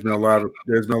 because there's been a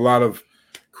lot of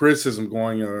criticism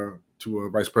going to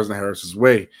Vice President Harris's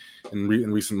way in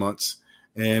recent months,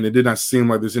 and it did not seem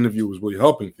like this interview was really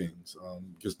helping things,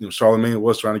 because Charlamagne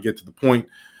was trying to get to the point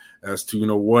as to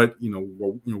why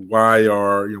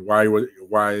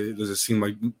does it seem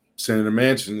like Senator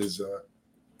Manchin is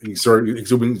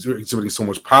exhibiting so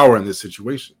much power in this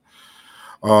situation.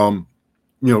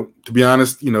 To be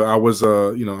honest, I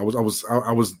wasn't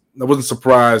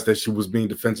surprised that she was being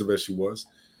defensive as she was.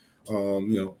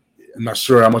 I'm not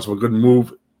sure how much of a good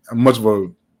move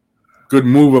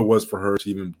it was for her to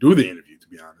even do the interview, to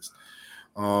be honest.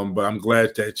 But I'm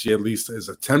glad that she at least is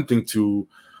attempting to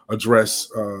address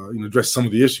some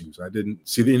of the issues. I didn't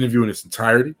see the interview in its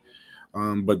entirety,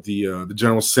 but the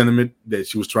general sentiment that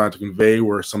she was trying to convey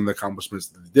were some of the accomplishments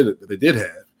that they did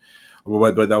have.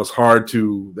 But that was hard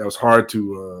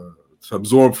to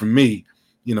absorb for me,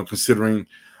 considering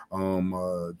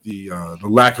the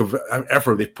lack of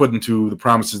effort they put into the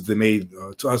promises they made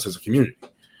to us as a community.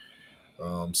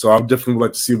 So I definitely would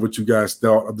like to see what you guys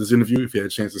thought of this interview, if you had a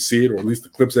chance to see it, or at least the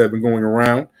clips that have been going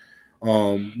around,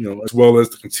 as well as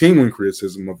the continuing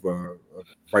criticism of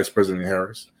Vice President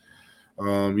Harris.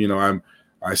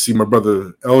 I see my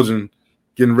brother Elgin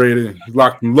getting ready to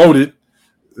locked and loaded.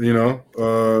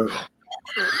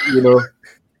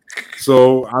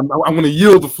 So I'm going to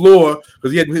yield the floor,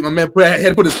 because my man had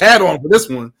to put his hat on for this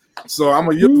one. So I'm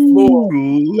going to yield the floor.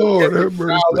 Lord have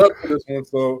mercy. Up for this one,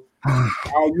 so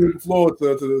I'll yield the floor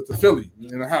to Philly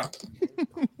in the house.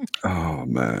 Oh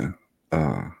man,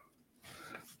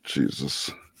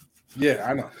 Jesus. Yeah,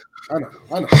 I know.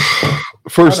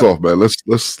 First off, man,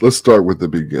 let's start with the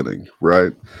beginning,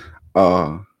 right?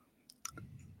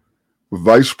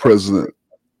 Vice President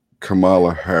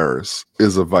Kamala Harris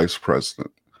is a vice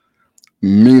president,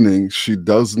 meaning she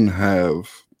doesn't have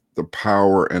the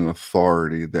power and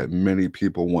authority that many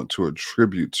people want to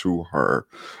attribute to her,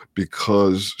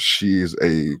 because she's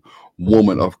a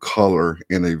woman of color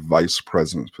in a vice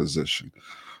president position.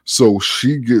 So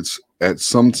she gets at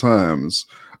sometimes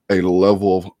a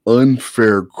level of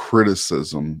unfair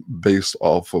criticism based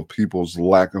off of people's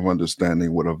lack of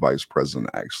understanding what a vice president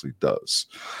actually does.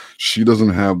 She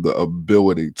doesn't have the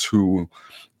ability to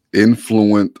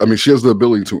influence. I mean, she has the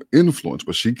ability to influence,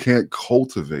 but she can't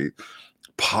cultivate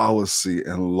policy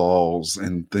and laws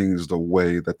and things the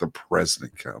way that the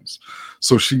president comes.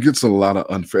 So she gets a lot of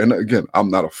unfair. And again, I'm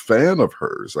not a fan of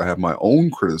hers. I have my own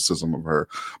criticism of her,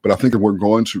 but I think if we're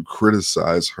going to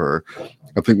criticize her,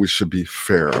 I think we should be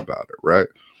fair about it, right?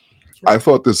 I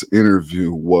thought this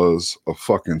interview was a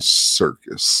fucking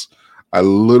circus. I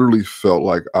literally felt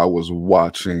like I was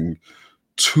watching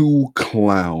two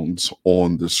clowns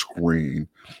on the screen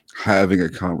having a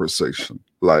conversation,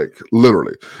 like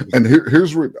literally. And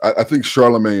here's where I think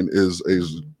Charlamagne is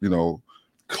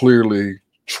clearly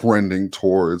trending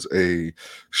towards a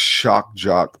shock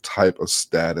jock type of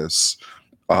status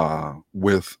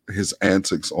with his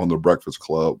antics on the Breakfast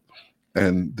Club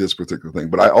and this particular thing.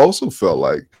 But I also felt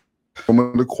like some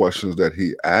of the questions that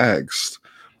he asked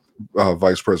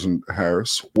Vice President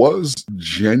Harris was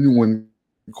genuine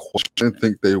questions. I didn't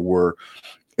think they were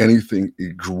anything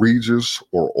egregious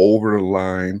or over the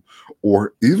line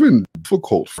or even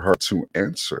difficult for her to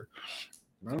answer.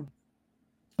 No.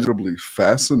 Incredibly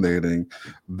fascinating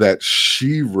that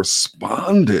she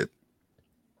responded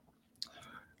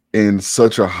in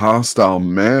such a hostile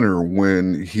manner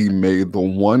when he made the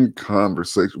one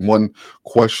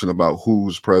question about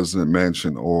who's President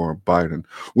Manchin or Biden,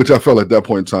 which I felt at that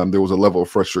point in time there was a level of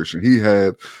frustration he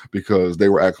had because they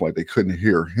were acting like they couldn't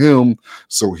hear him,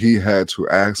 so he had to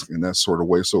ask in that sort of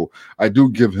way. So I do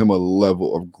give him a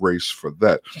level of grace for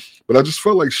that. But I just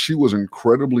felt like she was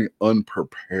incredibly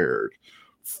unprepared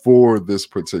for this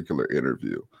particular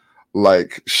interview.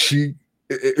 Like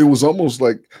it was almost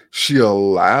like she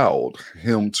allowed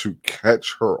him to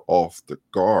catch her off the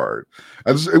guard.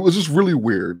 It was just really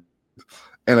weird.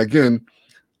 And again,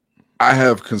 I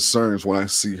have concerns when I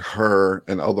see her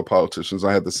and other politicians.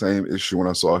 I had the same issue when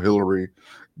I saw Hillary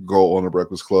go on the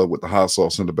Breakfast Club with the hot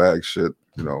sauce in the bag shit.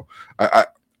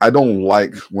 I don't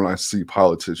like when I see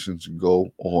politicians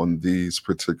go on these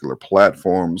particular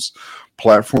platforms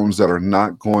that are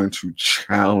not going to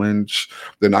challenge.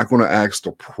 They're not going to ask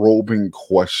the probing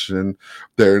question.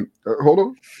 They're hold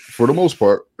on. For the most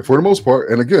part,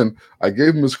 and again, I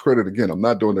gave him his credit again. I'm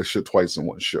not doing that shit twice in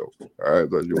one show. All right.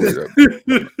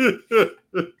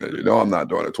 You know I'm not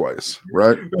doing it twice,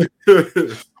 right?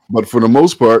 But for the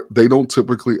most part, they don't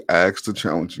typically ask the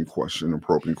challenging question and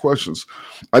probing questions.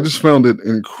 I just found it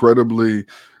incredibly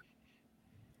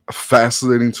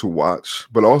fascinating to watch,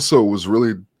 but also was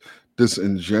really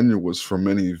disingenuous for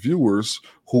many viewers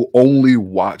who only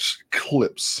watched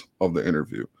clips of the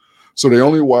interview. So they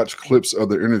only watched clips of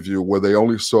the interview where they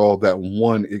only saw that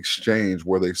one exchange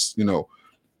where they,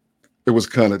 it was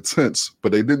kind of tense,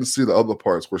 but they didn't see the other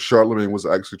parts where Charlamagne was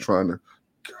actually trying to,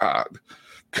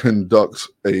 conduct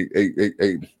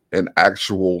an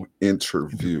actual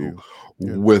interview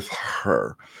with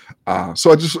her.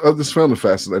 So I just found it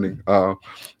fascinating.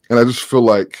 And I just feel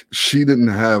like she didn't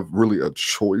have really a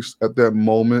choice at that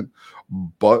moment,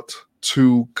 but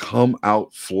to come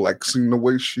out flexing the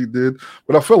way she did.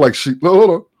 But I felt like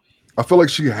I feel like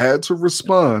she had to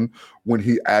respond when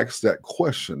he asked that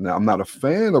question. Now, I'm not a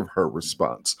fan of her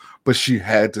response, but she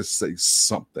had to say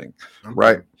something,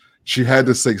 right? She had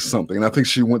to say something. And I think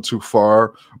she went too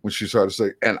far when she started to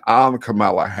say, and I'm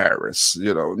Kamala Harris,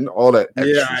 all that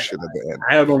extra shit at the end.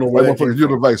 I don't know where you're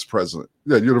the vice president.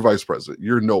 Yeah, you're the vice president.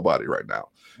 You're nobody right now.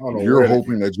 You're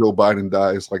hoping that Joe Biden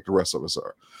dies like the rest of us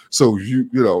are. So it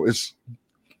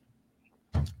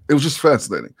was just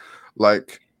fascinating.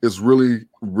 Like, it's really,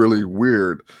 really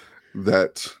weird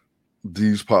that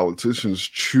these politicians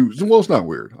choose. Well, it's not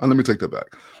weird. Let me take that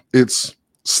back. It's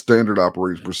standard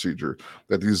operating procedure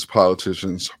that these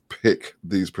politicians pick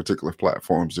these particular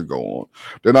platforms to go on.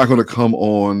 They're not going to come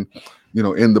on,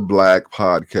 in the Black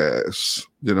podcast,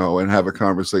 and have a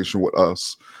conversation with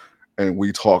us and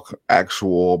we talk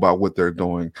actual about what they're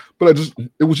doing. But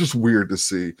it was just weird to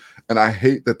see. And I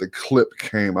hate that the clip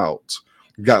came out,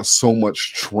 got so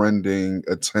much trending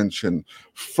attention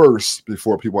first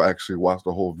before people actually watched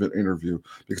the whole interview,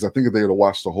 because I think if they would have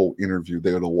watched the whole interview,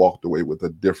 they would have walked away with a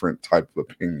different type of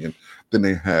opinion than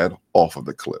they had off of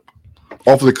the clip.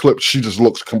 Off of the clip, she just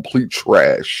looks complete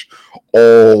trash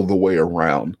all the way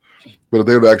around. But if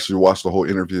they would actually watch the whole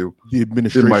interview, the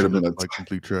administration it might have been like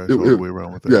complete trash all the way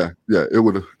around with that. Yeah, it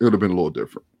would have been a little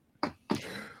different.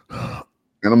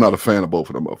 And I'm not a fan of both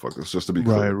of them motherfuckers, just to be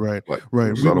clear. Right.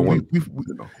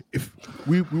 If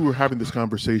we were having this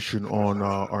conversation on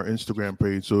our Instagram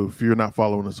page, so if you're not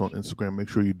following us on Instagram, make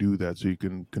sure you do that so you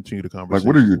can continue the conversation.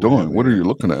 Like, what are you doing? What are you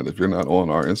looking at if you're not on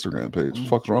our Instagram page? What the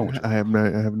fuck's wrong with you? I have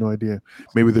no idea.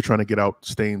 Maybe they're trying to get out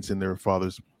stains in their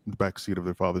backseat of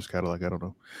their father's Cadillac. I don't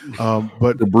know.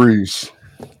 But the breeze.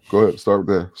 Go ahead. Start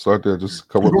there. Just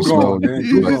cover up the smell.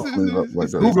 Clean it up like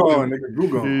that. Google, nigga.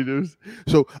 Google.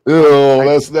 So, ew,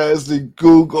 that's nasty.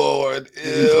 Google and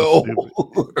ew.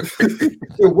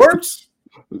 It works.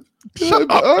 Shut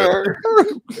up.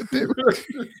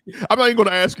 I'm not even going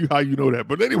to ask you how you know that,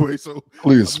 but anyway. So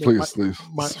please.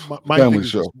 My family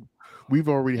show. We've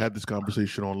already had this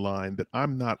conversation online that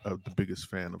I'm not the biggest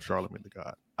fan of Charlamagne the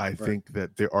God. I think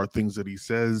that there are things that he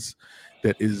says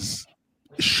that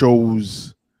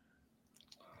shows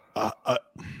a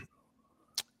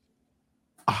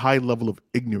high level of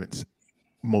ignorance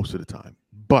most of the time.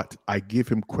 But I give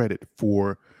him credit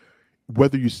for,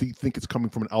 whether you think it's coming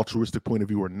from an altruistic point of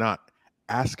view or not,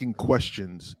 asking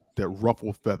questions that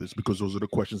ruffle feathers, because those are the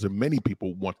questions that many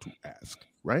people want to ask,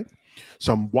 right?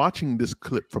 So I'm watching this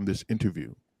clip from this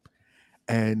interview,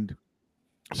 and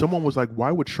someone was like,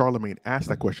 why would Charlamagne ask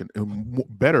that question? And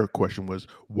better question was,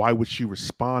 why would she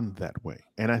respond that way?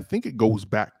 And I think it goes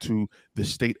back to the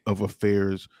state of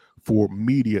affairs for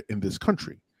media in this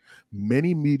country.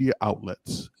 Many media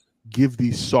outlets give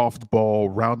these softball,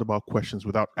 roundabout questions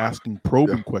without asking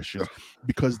probing questions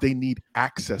because they need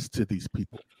access to these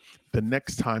people. The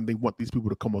next time they want these people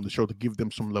to come on the show to give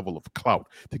them some level of clout,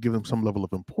 to give them some level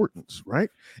of importance, right?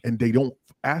 And they don't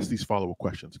ask these follow-up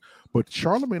questions. But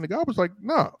Charlamagne the God was like,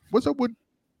 nah, what's up with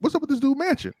this dude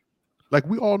Machin? Like,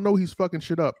 we all know he's fucking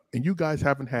shit up, and you guys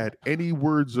haven't had any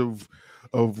words of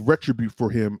retribution for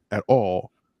him at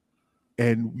all.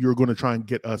 And you're going to try and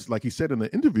get us, like he said in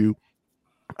the interview,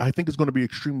 I think it's going to be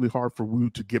extremely hard for you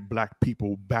to get black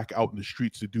people back out in the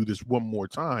streets to do this one more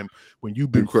time when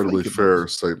you've been incredibly fair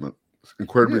statement.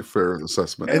 Incredibly fair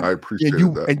assessment. And I appreciate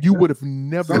that. And you would have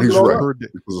never heard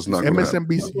it. Because it's not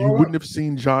MSNBC, you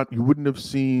wouldn't have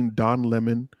seen Don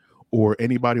Lemon or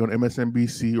anybody on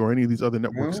MSNBC or any of these other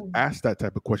networks ask that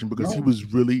type of question, because he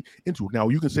was really into it. Now,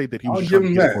 you can say that he was trying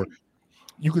to get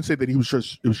you can say that it was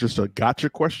just a gotcha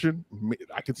question.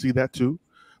 I can see that too.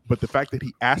 But the fact that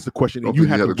he asked the question and you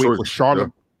had to wait for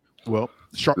Charlamagne. Yeah. Well,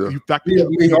 the fact that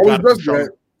he always does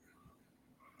that.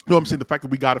 No, I'm saying the fact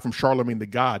that we got it from Charlamagne the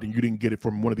God and you didn't get it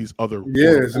from one of these other.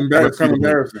 Yeah, it's embarrassing. Kind of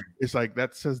embarrassing. It's like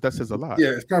that says a lot. Yeah,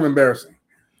 it's kind of embarrassing.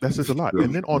 That says a lot.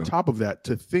 And then on top of that,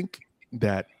 to think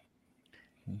that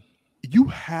you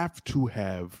have to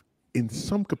have, in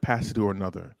some capacity or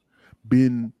another,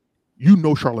 been,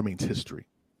 Charlamagne's history.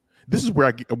 This is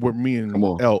where me and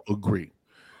L agree.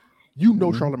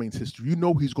 Charlamagne's history. You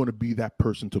know he's going to be that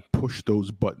person to push those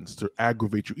buttons, to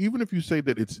aggravate you. Even if you say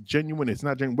that it's genuine, it's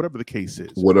not genuine, whatever the case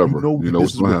is. Whatever.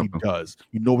 This is what he does.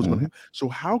 You know what's going to happen. So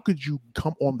how could you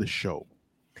come on the show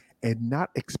and not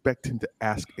expect him to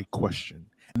ask a question?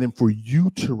 And then for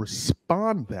you to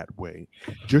respond that way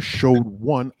just showed,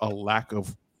 one, a lack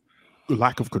of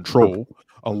control,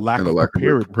 a lack of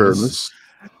preparedness.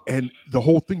 And the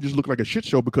whole thing just looked like a shit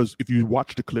show because if you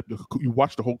watch the clip,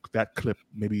 that clip,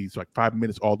 maybe it's like 5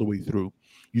 minutes all the way through,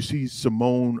 you see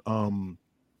Simone, I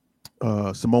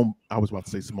was about to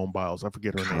say Simone Biles. I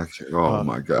forget her name. Oh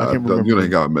my God. You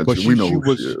ain't got to mention. We know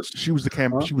who she is. She was the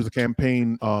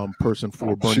campaign person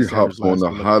for Bernie She Sanders. hopped on the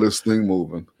hottest thing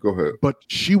moving. Go ahead. But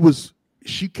she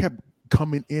kept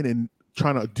coming in and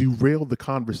trying to derail the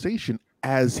conversation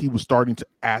as he was starting to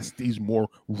ask these more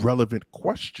relevant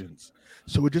questions.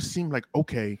 So it just seemed like,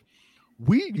 okay,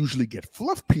 we usually get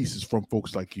fluff pieces from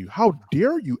folks like you. How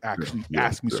dare you actually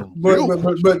ask me some real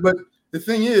questions? But the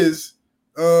thing is,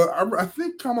 I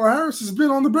think Kamala Harris has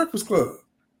been on the Breakfast Club.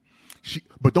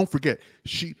 But don't forget,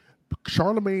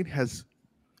 Charlamagne has,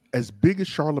 as big as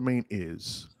Charlamagne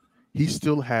is, he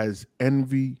still has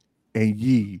Envy and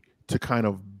Yee to kind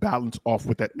of balance off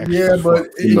with that extra. Yeah, but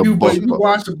if you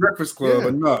watch the Breakfast Club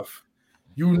enough,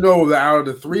 you know that out of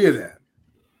the three of them,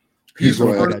 he's the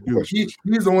one that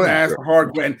asked the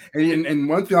hard question. And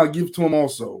one thing I'll give to him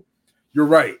also, you're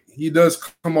right, he does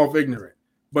come off ignorant,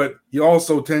 but he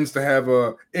also tends to have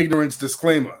a ignorance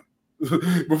disclaimer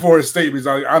before his statements.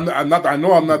 I'm not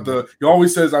the. He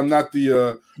always says I'm not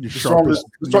the strongest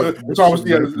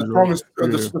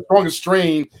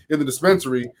strain in the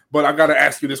dispensary, but I got to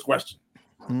ask you this question.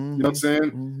 You know what I'm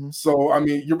saying? Mm-hmm. So I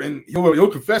mean, he'll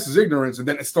confess his ignorance and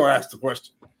then still ask the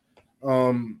question. I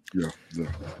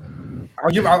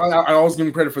always give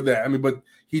him credit for that. I mean, but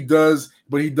he does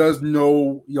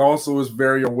know. He also is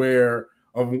very aware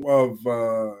of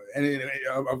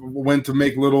when to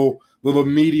make little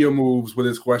media moves with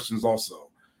his questions.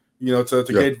 Also, to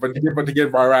get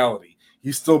virality.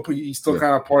 He's still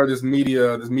kind of part of this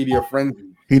media frenzy.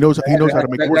 He knows how to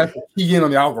make it work. He in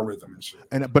on the algorithm and shit.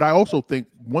 But I also think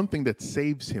one thing that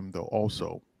saves him though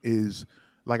also is,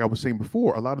 like I was saying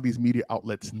before, a lot of these media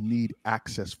outlets need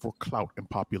access for clout and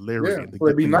popularity. Yeah,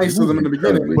 it'd be nice to them in the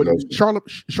beginning. But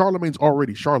Charlamagne's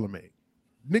already Charlamagne.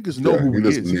 Niggas know who he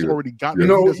is. He's already got. You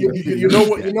know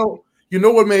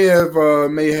what may have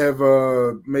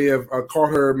caught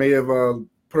her, may have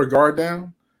put her guard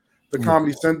down. The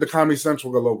Comedy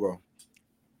Central logo.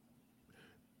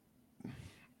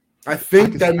 I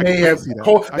think they may have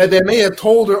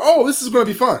told her, "Oh, this is going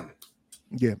to be fun."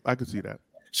 Yeah, I could see that.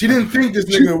 She didn't think this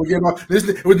nigga would get on. This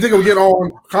nigga would get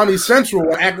on Comedy Central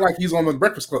and act like he's on the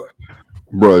Breakfast Club.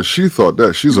 Bro, she thought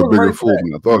that she's a bigger fool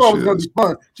than I thought she was. Gonna be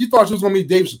fun. She thought she was going to be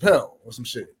Dave Chappelle or some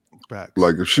shit. Facts.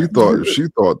 Like if she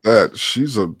thought that,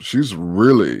 she's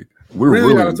really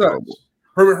out of touch.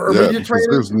 Her media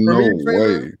trainer. There's no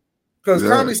way. Because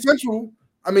Comedy Central,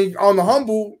 I mean, on the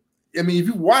humble, I mean, if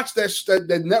you watch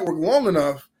that network long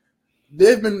enough,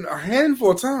 there've been a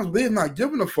handful of times where they have not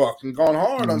given a fuck and gone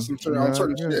hard on some on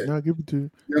certain shit. I give it to you. You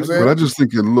know what I'm saying? But I just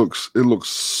think it looks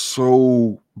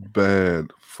so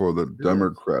bad for the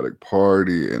Democratic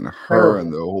Party and her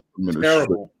and the whole administration.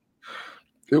 Terrible.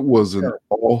 It was an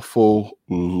awful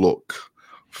look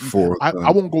for them.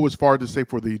 I won't go as far to say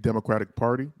for the Democratic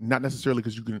Party, not necessarily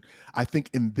because you can. I think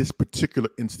in this particular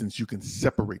instance, you can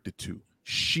separate the two.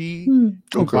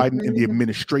 Joe Biden and the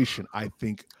administration, I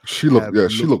think she looked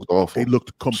awful.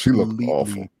 She looked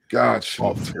awful. God, she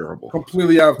looked terrible.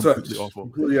 Completely out of touch.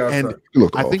 Completely out of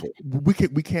touch. I think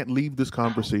we can't leave this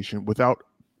conversation without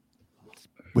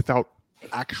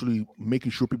actually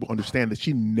making sure people understand that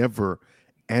she never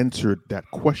answered that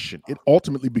question. It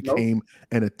ultimately became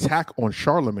an attack on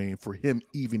Charlamagne for him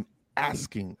even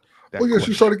asking that question.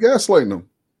 She started gaslighting him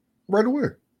right away.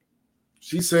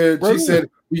 She said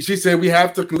we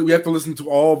have to listen to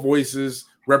all voices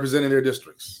representing their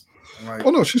districts. Like,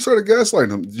 no, she started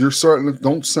gaslighting him. You're starting to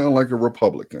don't sound like a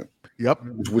Republican. Yep.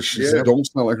 Which she said, don't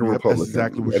sound like a Republican. That's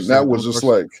exactly what she said. And that was just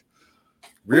like,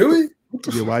 really?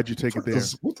 Why'd you take it there?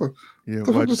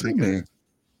 Why'd you take it?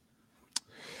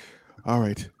 All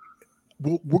right.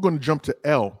 We're going to jump to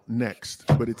L next,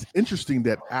 but it's interesting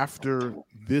that after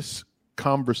this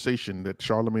conversation that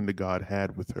Charlamagne the God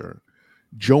had with her,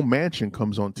 Joe Manchin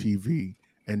comes on TV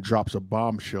and drops a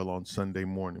bombshell on Sunday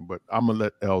morning. But I'm gonna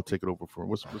let L take it over for him.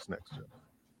 What's next,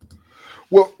 Joe?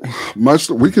 Well,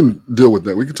 we can deal with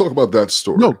that. We can talk about that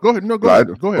story. No, go ahead. No, go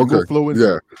ahead. Go ahead. Okay. We'll flow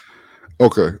into it.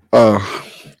 Okay.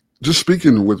 Just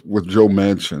speaking with Joe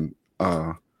Manchin.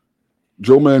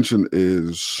 Joe Manchin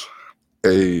is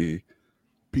a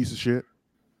piece of shit,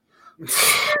 a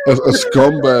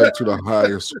scumbag to the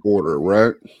highest order,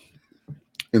 right?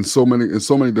 In so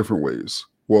many different ways.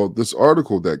 Well, this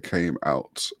article that came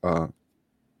out,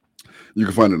 you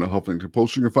can find it in the Huffington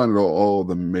Post. You can find it on all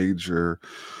the major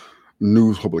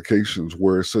news publications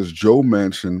where it says Joe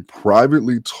Manchin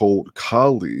privately told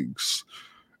colleagues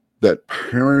that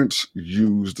parents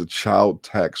use the child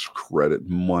tax credit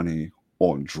money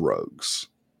on drugs,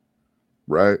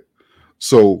 right?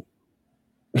 So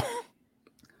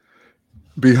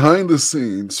behind the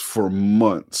scenes for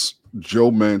months,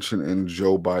 Joe Manchin and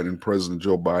President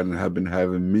Joe Biden, have been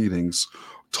having meetings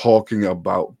talking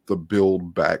about the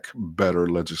Build Back Better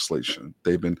legislation.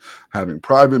 They've been having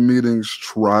private meetings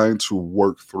trying to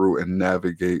work through and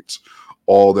navigate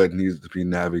all that needs to be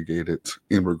navigated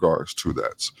in regards to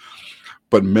that.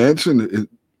 But Manchin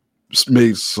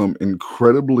made some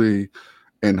incredibly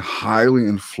and highly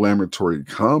inflammatory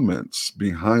comments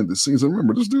behind the scenes. And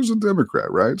remember, this dude's a Democrat,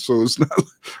 right? So it's not,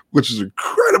 which is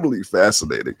incredibly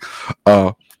fascinating.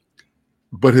 But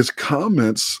his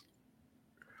comments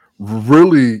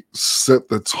really set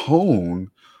the tone,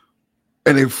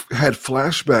 and it had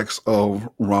flashbacks of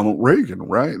Ronald Reagan,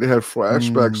 right? They had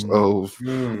flashbacks of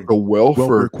the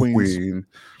welfare queen,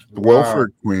 the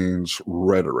welfare queen's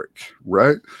rhetoric,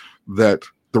 right? That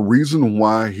the reason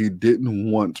why he didn't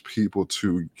want people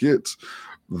to get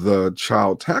the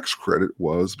child tax credit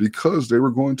was because they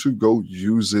were going to go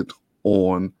use it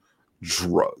on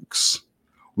drugs.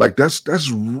 Like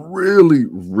that's really,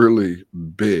 really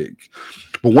big.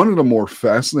 But one of the more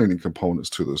fascinating components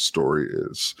to this story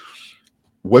is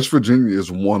West Virginia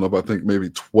is one of, I think, maybe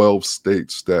 12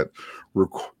 states that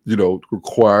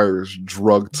requires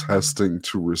drug testing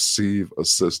to receive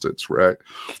assistance, right?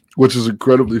 Which is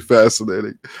incredibly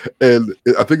fascinating. And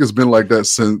I think it's been like that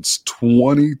since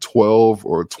 2012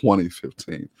 or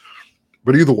 2015.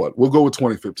 But either one, we'll go with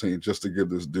 2015 just to give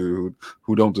this dude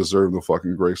who don't deserve the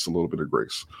fucking grace a little bit of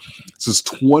grace. Since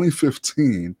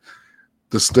 2015,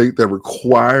 the state that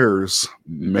requires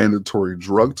mandatory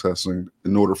drug testing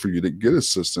in order for you to get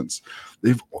assistance,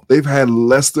 they've had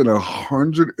less than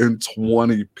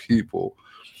 120 people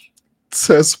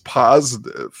test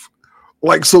positive.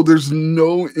 Like, so there's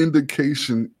no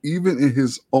indication, even in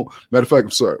his own, matter of fact,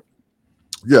 I'm sorry.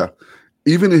 Yeah,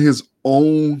 even in his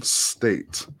own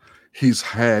state, he's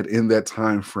had in that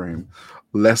time frame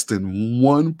less than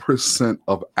 1%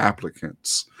 of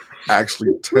applicants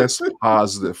actually test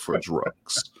positive for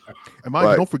drugs. And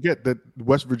mind you, don't forget that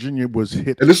West Virginia was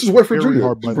hit. And this is West Virginia.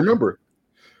 Remember,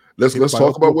 let's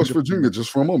talk about West Virginia just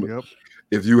for a moment. Yep.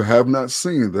 If you have not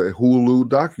seen the Hulu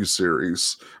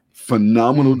docuseries,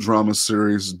 phenomenal drama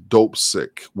series, Dope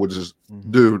Sick, which is,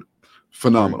 dude,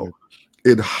 phenomenal.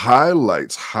 It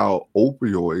highlights how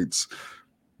opioids,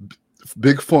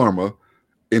 Big Pharma,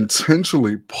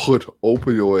 intentionally put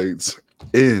opioids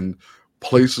in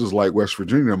places like West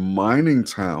Virginia, mining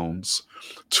towns,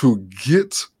 to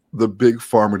get the Big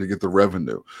Pharma to get the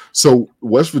revenue. So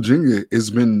West Virginia has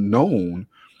been known,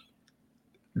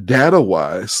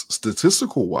 data-wise,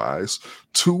 statistical-wise,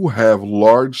 to have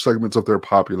large segments of their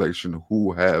population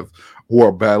who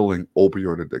are battling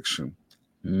opioid addiction,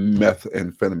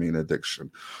 methamphetamine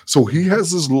addiction. So he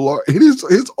has his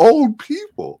own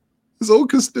people, his own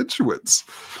constituents.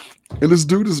 And this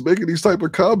dude is making these type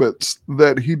of comments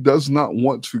that he does not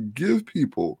want to give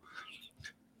people.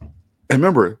 And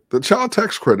remember, the child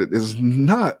tax credit is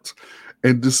not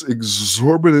this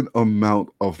exorbitant amount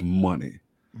of money,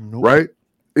 right?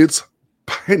 It's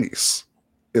pennies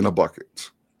in a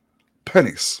bucket.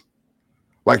 Pennies.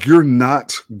 Like,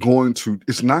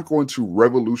 it's not going to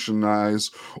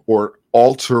revolutionize or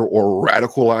alter or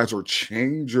radicalize or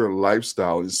change your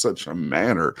lifestyle in such a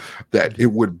manner that it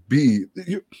would be.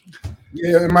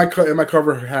 It might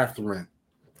cover half the rent.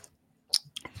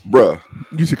 Bruh.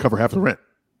 You should cover half the rent.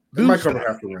 It might cover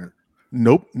half the rent.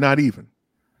 Nope, not even.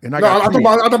 And I'm talking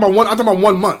about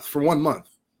 1 month, for 1 month.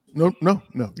 No,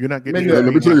 you're not getting. Let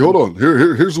me tell you. Hold on.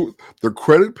 Here's what the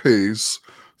credit pays: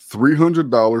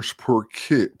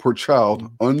 $300 per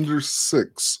child under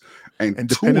 6, and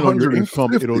depending on your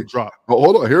income, it'll drop.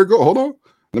 Hold on. Here it go. Hold on.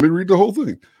 Let me read the whole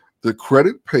thing. The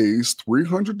credit pays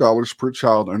 $300 per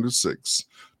child under 6,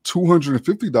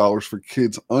 $250 for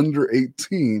kids under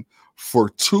 18 for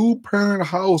two-parent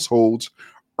households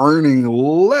earning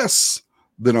less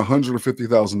than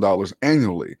 $150,000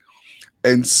 annually,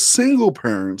 and single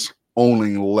parents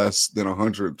owning less than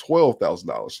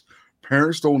 $112,000.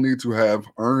 Parents don't need to have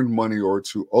earned money or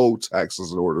to owe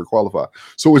taxes in order to qualify.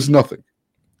 So it's nothing.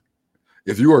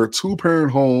 If you are a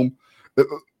two-parent home,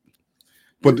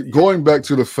 but going back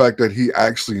to the fact that he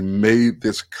actually made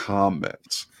this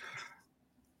comment,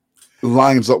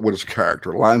 lines up with his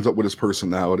character, lines up with his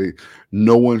personality.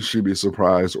 No one should be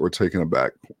surprised or taken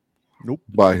aback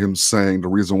by him saying the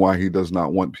reason why he does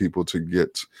not want people to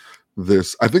get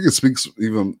this. I think it speaks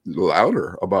even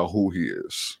louder about who he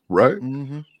is, right?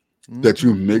 That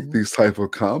you make these type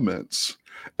of comments.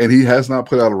 And he has not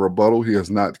put out a rebuttal. He has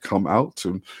not come out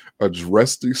to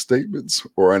address these statements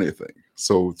or anything.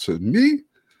 So to me,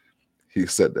 he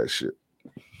said that shit.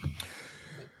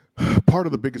 Part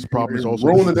of the biggest problem is also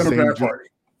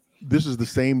this is the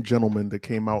same gentleman that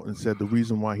came out and said the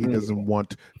reason why he doesn't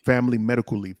want family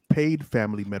medical leave, paid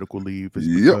family medical leave, is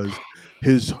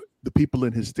because the people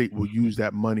in his state will use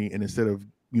that money, and instead of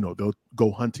they'll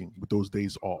go hunting with those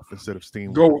days off instead of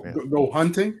staying with their family. Go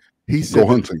hunting. He said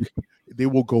they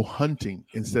will go hunting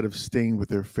instead of staying with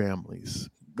their families.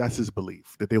 That's his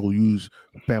belief, that they will use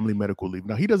family medical leave.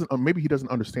 Now, he doesn't. Maybe he doesn't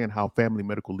understand how family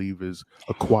medical leave is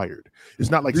acquired.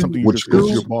 It's not like something you just go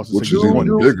to your boss and say you want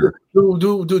bigger.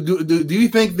 Do you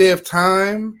think they have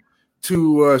time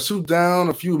to shoot down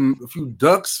a few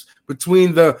ducks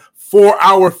between the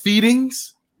 4-hour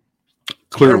feedings?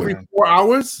 Clearly, every 4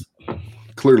 hours.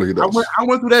 Clearly, he does. I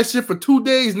went through that shit for 2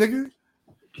 days, nigga.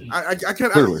 I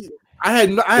can't. I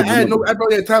had no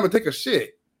time to take a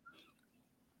shit.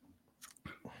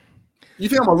 You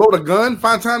think I'm gonna load a gun,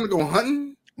 find time to go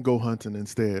hunting? Go hunting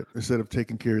instead of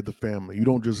taking care of the family. You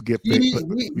don't just get family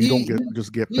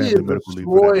medical leave.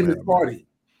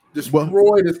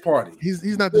 Destroyed his party.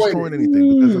 He's not destroying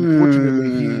anything, because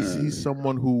unfortunately he's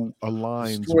someone who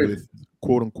aligns with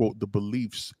quote unquote the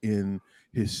beliefs in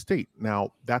his state.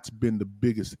 Now, that's been the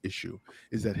biggest issue,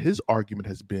 is that his argument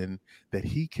has been that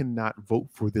he cannot vote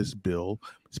for this bill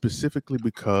specifically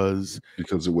because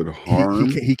it would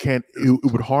harm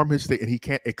it would harm his state, and he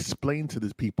can't explain to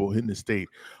the people in the state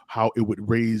how it would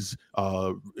raise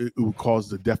it would cause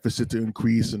the deficit to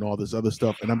increase and all this other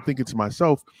stuff. And I'm thinking to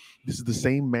myself, this is the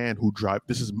same man who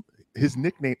his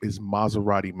nickname is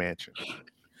Maserati Machin.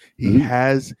 He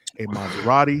has a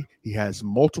Maserati, he has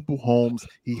multiple homes,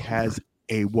 he has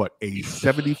a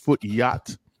 70-foot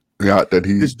yacht that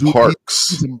he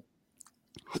parks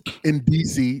in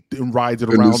DC and rides it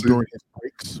around during his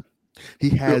breaks. He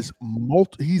has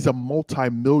he's a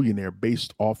multi-millionaire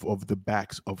based off of the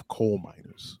backs of coal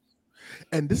miners.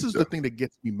 And this is the thing that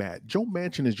gets me mad. Joe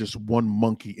Manchin is just one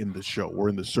monkey in the show, or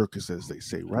in the circus, as they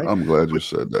say, right? I'm glad you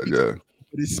said that,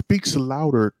 But it speaks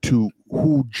louder to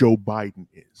who Joe Biden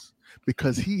is,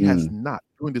 because he has not,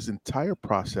 during this entire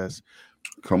process.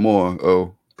 Come on.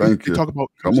 Oh, thank you. Talk about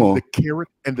the carrot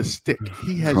and the stick.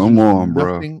 He has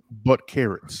nothing but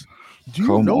carrots. Do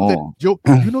you know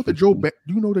that Joe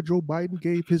Biden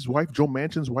gave his wife, Joe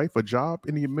Manchin's wife, a job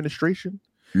in the administration?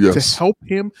 Yes. To help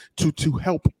him to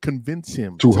help convince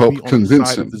him to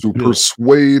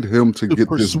persuade him to get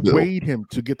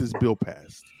this bill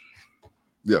passed.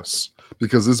 Yes,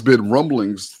 because there's been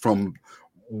rumblings from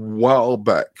a while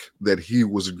back that he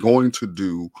was going to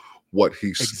do what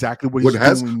he's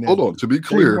doing now. Hold on, to be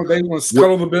clear, they want to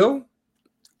scuttle the bill.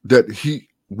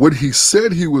 What he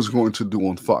said he was going to do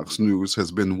on Fox News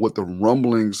has been what the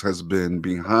rumblings has been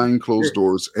behind closed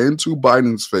doors and to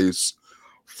Biden's face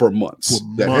for months.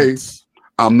 Hey,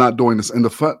 I'm not doing this. And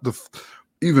the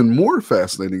even more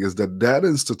fascinating is that data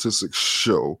and statistics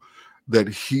show that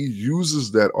he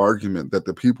uses that argument that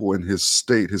the people in his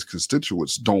state, his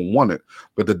constituents, don't want it.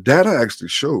 But the data actually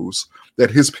shows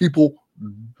that his people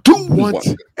do want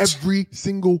it. Every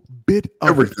single bit of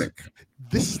everything.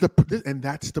 And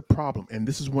that's the problem. And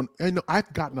this is when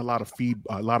I've gotten a lot of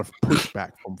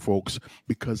pushback from folks,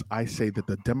 because I say that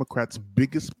the Democrats'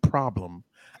 biggest problem,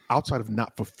 outside of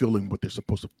not fulfilling what they're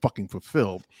supposed to fucking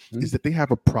fulfill, is that they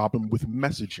have a problem with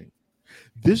messaging.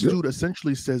 This dude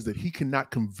essentially says that he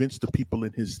cannot convince the people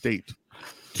in his state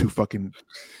to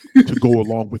go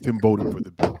along with him voting for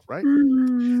the bill, right?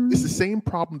 It's the same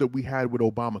problem that we had with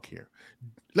Obamacare.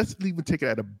 Let's even take it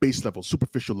at a base level,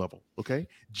 superficial level, okay?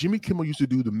 Jimmy Kimmel used to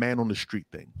do the man on the street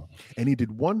thing. And he did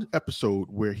one episode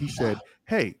where he said,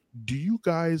 hey, do you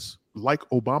guys like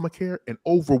Obamacare? And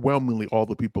overwhelmingly, all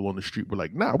the people on the street were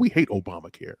like, nah, we hate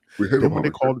Obamacare. When they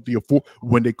called it the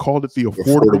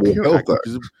Affordable Care Act,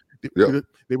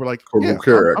 They were like, Affordable yeah,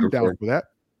 Care I'm Act, down sorry. for that.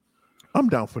 I'm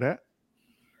down for that.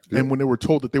 Yeah. And when they were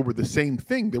told that they were the same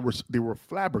thing, they were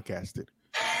flabbergasted.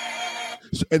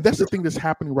 So, and that's the thing that's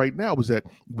happening right now is that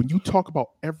when you talk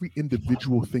about every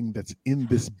individual thing that's in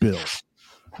this bill,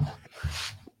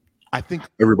 I think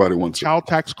Everybody wants it. child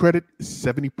tax credit is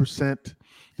 70%.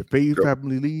 The paid Yep.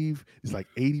 family leave is like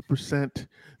 80%.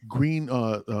 Green,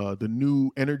 the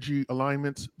new energy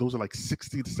alignments, those are like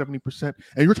 60 to 70%.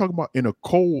 And you're talking about in a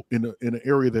coal in an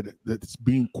area that's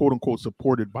being quote unquote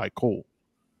supported by coal.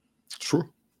 True.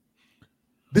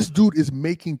 This dude is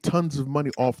making tons of money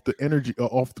off the energy,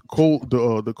 off the coal,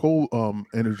 the coal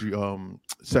energy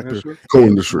sector. Coal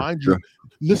And industry. mind you,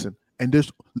 listen. And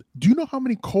do you know how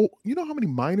many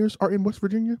miners are in West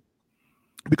Virginia?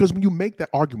 Because when you make that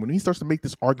argument, when he starts to make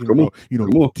this argument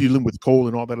about, dealing with coal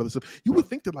and all that other stuff, you would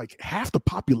think that like half the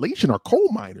population are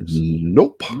coal miners.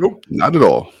 Nope. Not at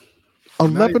all.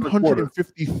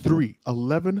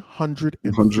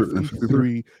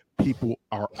 1,153 people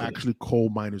are actually coal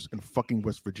miners in fucking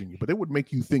West Virginia. But it would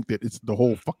make you think that it's the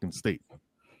whole fucking state.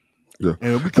 Yeah.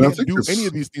 And we can't do any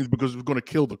of these things because we're going to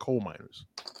kill the coal miners.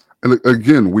 And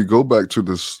again, we go back to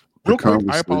this. Real quick,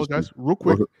 I apologize. Real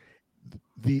quick.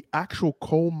 The actual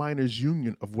coal miners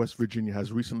union of West Virginia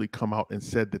has recently come out and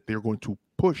said that they're going to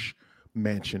push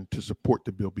Machin to support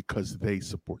the bill because they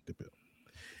support the bill.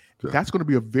 Yeah. That's going to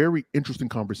be a very interesting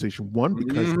conversation. One,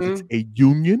 because it's a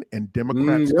union and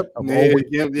Democrats have always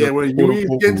when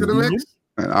unions get into the mix.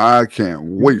 And I can't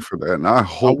wait for that. And I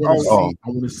hope I want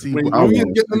to see when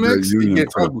unions get in the mix, it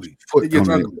gets ugly. It gets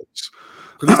ugly.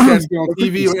 Because these guys on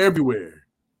TV or everywhere.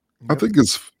 I think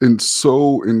it's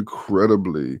so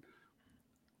incredibly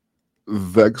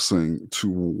vexing to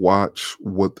watch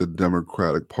what the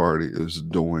Democratic Party is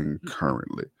doing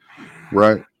currently,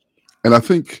 right? And I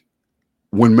think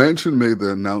when Manchin made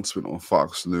the announcement on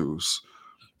Fox News,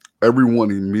 everyone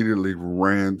immediately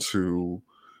ran to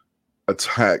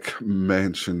attack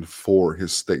Manchin for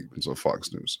his statements on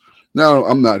Fox News. Now,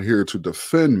 I'm not here to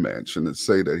defend Manchin and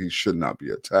say that he should not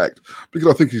be attacked,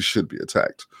 because I think he should be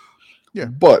attacked. Yeah.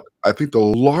 But I think the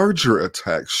larger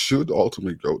attack should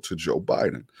ultimately go to Joe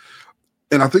Biden.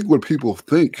 And I think what people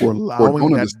think or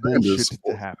allowing that bullshit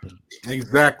to happen.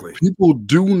 Exactly. People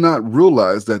do not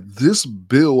realize that this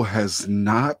bill has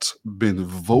not been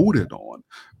voted on.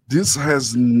 This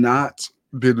has not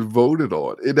been voted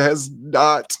on. It has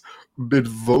not been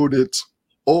voted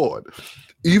on.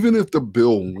 Even if the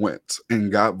bill went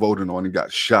and got voted on and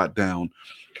got shot down,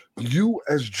 you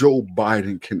as Joe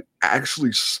Biden can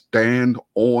actually stand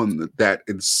on that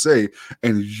and say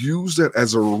and use that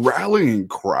as a rallying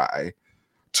cry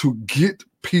to get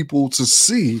people to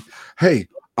see, hey,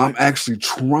 I'm actually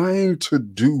trying to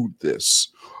do this,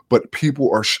 but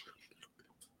people are.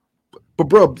 But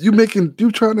bro, you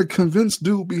trying to convince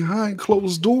dude behind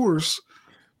closed doors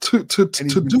to do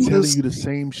this. You the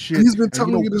same shit. He's been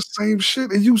telling you the same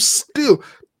shit, and you still.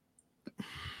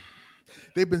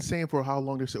 They've been saying for how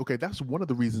long? They say, okay, that's one of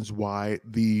the reasons why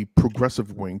the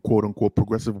progressive wing, quote unquote,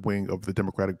 progressive wing of the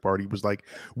Democratic Party was like,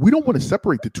 we don't want to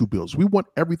separate the two bills. We want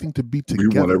everything to be together.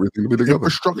 We want everything to be together.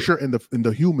 Infrastructure and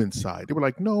the human side. They were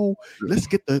like, no, let's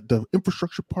get the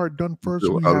infrastructure part done first.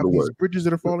 We have these bridges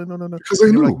that are falling. No. Because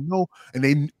they knew. Like, no, and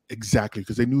they exactly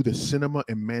because they knew the cinema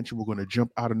and Manchin were going to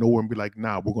jump out of nowhere and be like,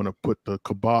 nah, we're going to put the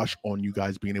kibosh on you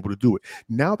guys being able to do it.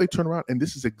 Now they turn around and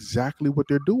this is exactly what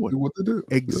they're doing. What they do.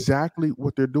 Exactly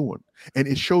what they're doing. And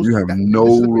it shows you have no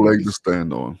leg to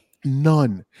stand on.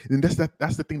 None. And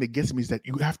that's the thing that gets me is that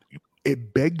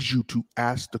it begs you to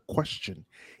ask the question.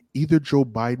 Either Joe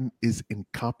Biden is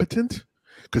incompetent,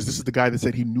 because this is the guy that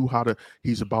said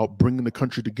he's about bringing the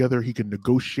country together, he can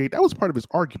negotiate. That was part of his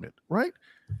argument, right?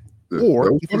 Yeah,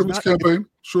 or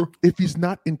if he's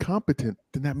not incompetent,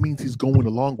 then that means he's going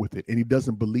along with it and he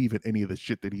doesn't believe in any of the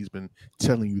shit that he's been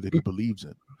telling you that he believes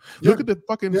in. Look at the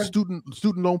fucking student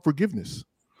loan forgiveness.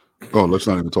 Oh, let's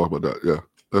not even talk about that. Yeah,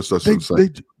 that's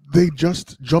insane. They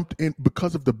just jumped in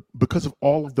because of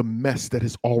all of the mess that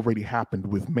has already happened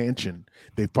with Manchin.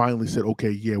 They finally said,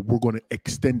 okay, yeah, we're going to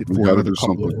extend it for another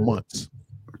couple of months.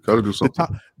 Got to do something.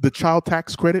 The child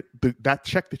tax credit, that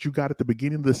check that you got at the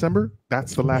beginning of December,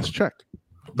 that's the last check.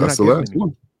 That's the last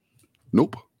one.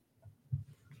 Nope.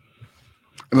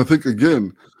 And I think,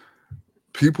 again,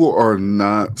 people are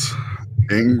not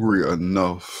angry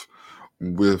enough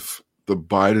with the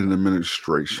Biden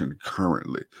administration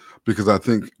currently, because I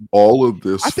think all of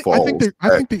this falls. I think they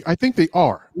are. I think at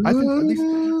least.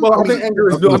 Well, I think anger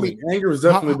is. Anger is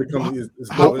definitely becoming.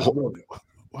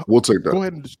 We'll take that. Go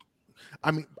ahead and just.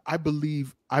 I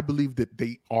believe that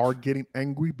they are getting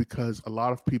angry because a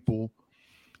lot of people.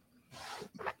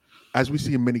 as we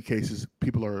see in many cases,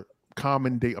 people are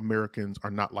common day Americans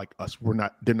are not like us.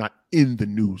 They're not in the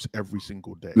news every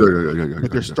single day.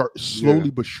 But they're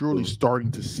slowly but surely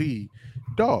starting to see,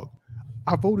 dog,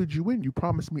 I voted you in. You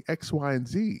promised me X, Y, and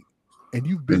Z. And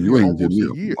you've been here almost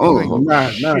a year.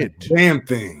 Not a damn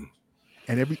thing.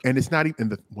 And it's not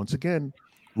even once again,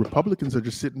 Republicans are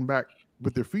just sitting back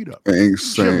with their feet up. Ain't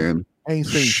saying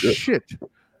shit.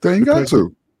 They ain't got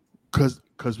to. Because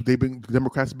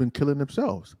Democrats have been killing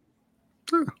themselves.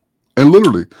 Yeah. And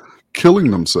literally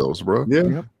killing themselves, bro.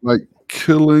 Yeah. Like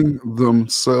killing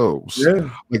themselves. Yeah.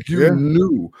 Like you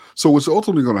knew. So what's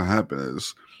ultimately going to happen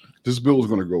is this bill is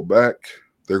going to go back.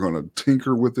 They're going to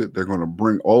tinker with it. They're going to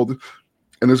bring all the,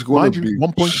 and it's going to be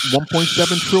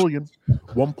 1.7 trillion.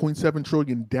 1.7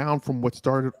 trillion down from what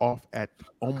started off at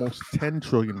almost $10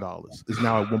 trillion is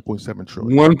now at 1.7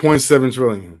 trillion. 1.7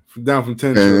 trillion down from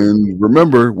 10 trillion. And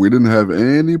remember, we didn't have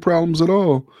any problems at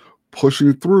all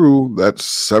pushing through that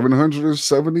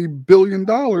 $770 billion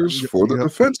for the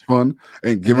defense fund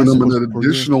and giving them an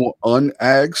additional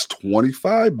unaxed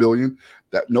 $25 billion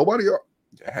that nobody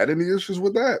had any issues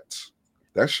with that.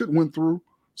 That shit went through.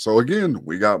 So again,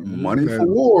 we got money for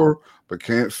war, but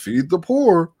can't feed the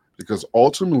poor because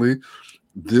ultimately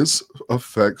this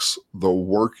affects the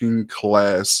working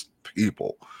class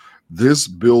people. This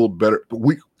build better.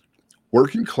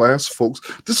 Working class folks,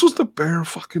 this was the bare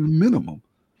fucking minimum.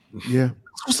 Yeah.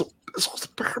 This was the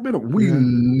bare minimum. We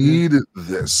needed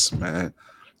this, man.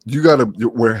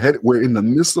 We're in the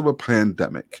midst of a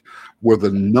pandemic where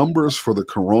the numbers for the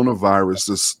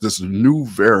coronavirus, this new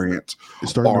variant,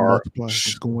 it's starting to multiply.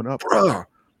 It's going up. Bruh.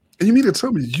 And you mean to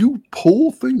tell me you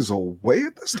pull things away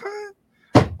at this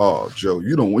time? Oh, Joe,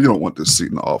 you don't want this seat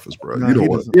in the office, bro. No, you don't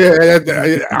want.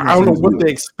 I don't know what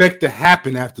they expect to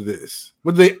happen after this.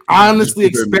 What they honestly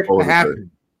expect to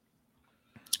happen.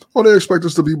 Well, they expect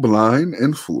us to be blind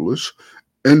and foolish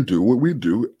and do what we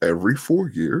do every 4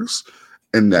 years.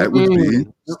 And that would be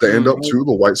stand up to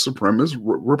the white supremacist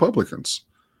Republicans.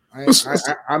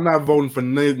 I'm not voting for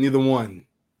neither one.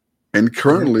 And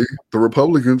currently, the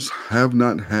Republicans have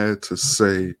not had to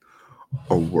say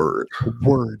a word.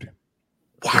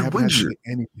 Why would you?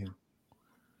 Anything.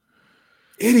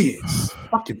 Idiots.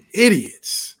 Fucking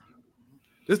idiots.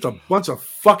 Just a bunch of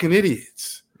fucking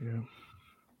idiots. Yeah.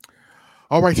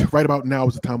 All right, right about now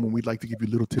is the time when we'd like to give you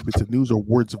little tidbits of news or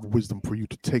words of wisdom for you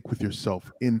to take with yourself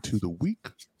into the week.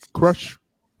 Crush,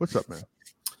 what's up, man?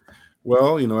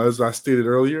 Well, as I stated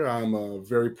earlier, I'm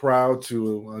very proud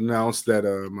to announce that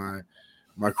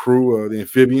my crew, the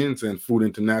Amphibians and Food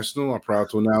International, are proud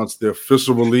to announce the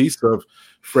official release of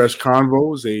Fresh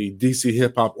Convos, a DC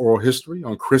hip-hop oral history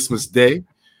on Christmas Day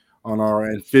on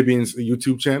our Amphibians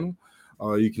YouTube channel.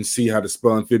 You can see how to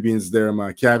spell amphibians there in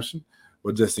my caption.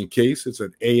 But just in case, it's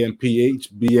at amphbns.com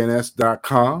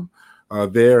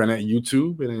there and at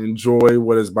YouTube, and enjoy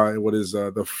what is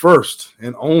the first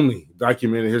and only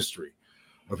documented history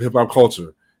of hip hop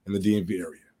culture in the DMV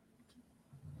area.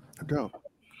 Go.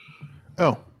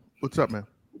 Oh, what's up, man?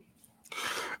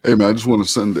 Hey, man, I just want to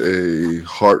send a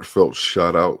heartfelt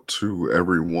shout out to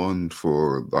everyone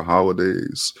for the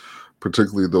holidays,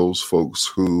 particularly those folks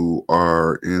who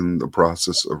are in the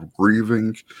process of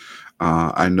grieving.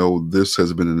 I know this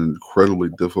has been an incredibly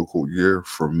difficult year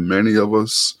for many of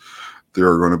us. There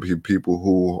are going to be people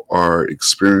who are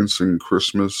experiencing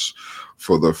Christmas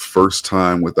for the first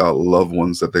time without loved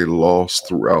ones that they lost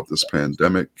throughout this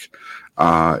pandemic.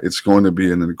 It's going to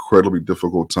be an incredibly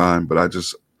difficult time, but I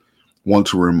just want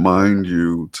to remind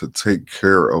you to take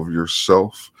care of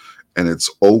yourself, and it's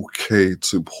okay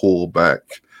to pull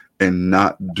back and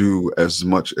not do as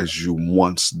much as you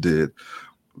once did.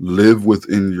 Live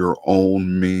within your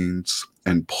own means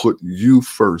and put you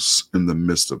first in the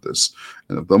midst of this.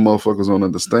 And if them motherfuckers don't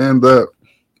understand that,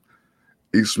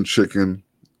 eat some chicken,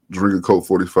 drink a Coke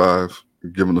 45,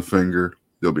 give them the finger,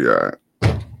 you'll be all right.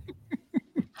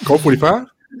 Coke 45?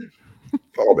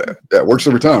 Oh, man. Yeah, works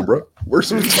every time, bro.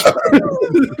 Works every time.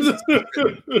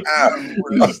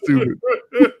 Stupid.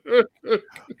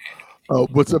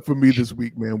 What's up for me this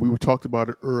week, man? We talked about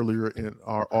it earlier in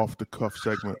our off-the-cuff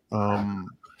segment.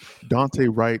 Dante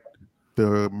Wright,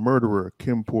 the murderer,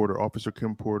 Officer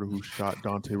Kim Porter, who shot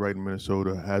Dante Wright in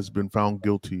Minnesota, has been found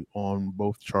guilty on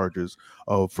both charges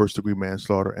of first-degree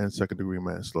manslaughter and second-degree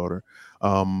manslaughter.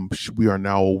 We are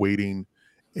now awaiting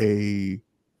a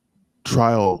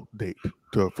trial date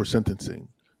for sentencing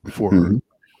for her.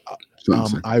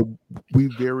 We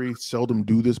very seldom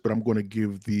do this, but I'm going to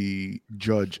give the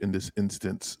judge in this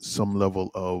instance some level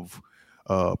of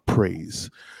praise.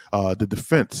 The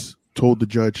defense told the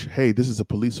judge, hey, this is a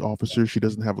police officer. She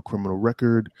doesn't have a criminal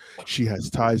record. She has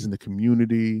ties in the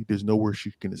community. There's nowhere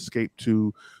she can escape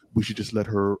to. We should just let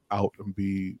her out and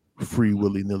be free,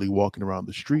 willy-nilly walking around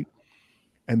the street.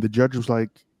 And the judge was like,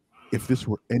 if this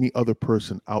were any other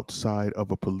person outside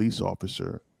of a police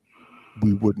officer,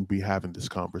 we wouldn't be having this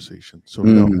conversation. So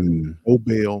no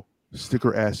bail, stick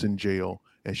her ass in jail,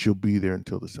 and she'll be there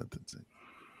until the sentencing.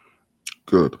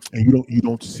 Good. And you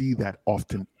don't see that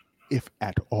often, if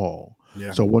at all.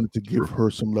 Yeah. So I wanted to give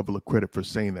her some level of credit for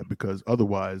saying that, because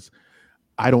otherwise,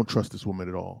 I don't trust this woman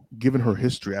at all. Given her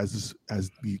history, as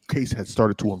the case had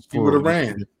started to unfold, she would have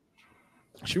ran.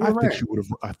 I think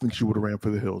she would have ran for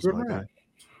the hills, my guy.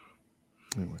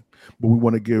 Anyway, but we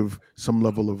want to give some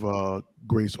level of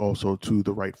grace also to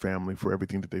the Wright family for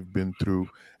everything that they've been through.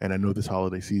 And I know this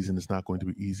holiday season is not going to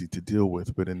be easy to deal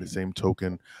with, but in the same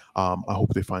token, I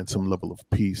hope they find some level of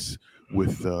peace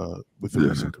with the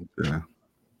recent conviction.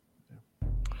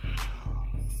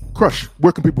 Crush,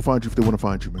 where can people find you if they want to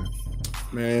find you, man?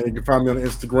 Man, you can find me on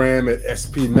Instagram at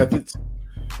SP Methods,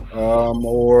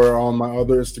 or on my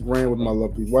other Instagram with my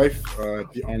lovely wife,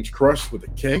 the Orange Crush with a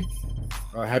K.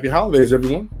 Happy holidays,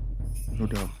 everyone. No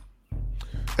doubt.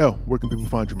 L, where can people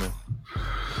find you, man?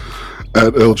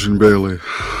 At Elgin Bailey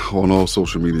on all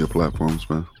social media platforms,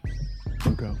 man.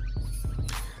 No doubt.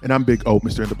 And I'm Big O,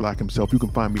 Mr. In the Black himself. You can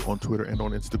find me on Twitter and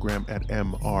on Instagram at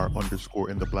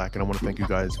MR_IN_the_Black. And I want to thank you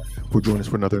guys for joining us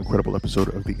for another incredible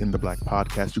episode of the In the Black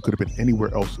podcast. You could have been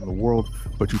anywhere else in the world,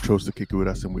 but you chose to kick it with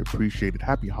us, and we appreciate it.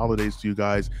 Happy holidays to you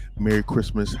guys. Merry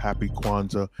Christmas. Happy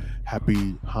Kwanzaa.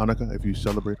 Happy Hanukkah if you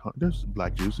celebrate. There's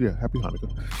Black Jews. Yeah, happy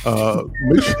Hanukkah.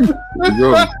 Make sure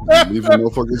leave the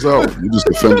motherfuckers out. You just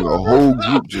offended a whole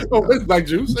group. It's Black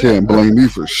Jews. You can't blame me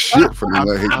for shit for that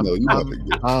hate. No, you about to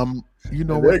get. You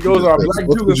know there what? Goes our Black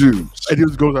Jews. It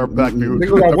just goes our Black Jews. There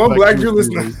goes our one Black Jew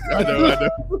listener. I know.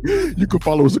 You can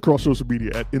follow us across social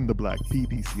media at In the Black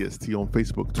PDCST on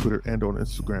Facebook, Twitter, and on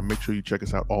Instagram. Make sure you check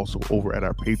us out also over at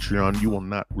our Patreon. You will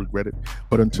not regret it.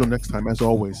 But until next time, as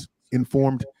always,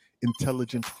 informed,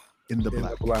 intelligent, in the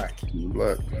black.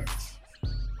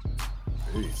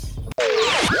 Peace.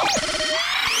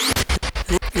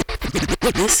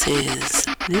 This is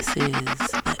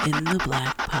the In the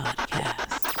Black podcast.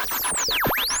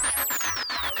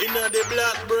 In the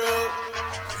black, bro.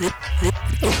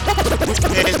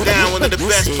 Hands down, one of the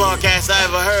best podcasts I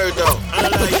ever heard, though. I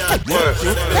like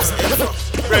y'all.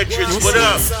 Brethren, what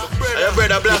up? I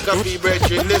read a black up here,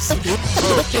 brethren. Listen.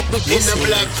 In the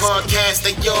Black podcast,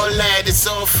 and your lad, it's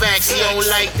all facts. You don't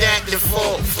like that, then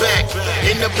fall back.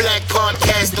 In the Black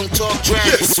podcast, don't talk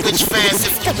trash. Switch fast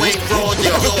if you ain't raw,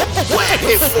 then you're whack.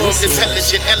 Informed,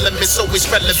 intelligent elements, always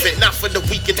relevant. Not for the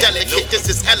weak and delicate. This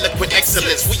is eloquent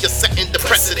excellence. We are setting the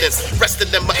precedence. Rest of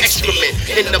them are excrement.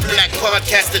 In the Black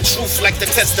podcast, the truth like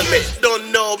the testament.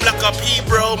 Don't know, black up here,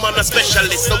 bro, man, a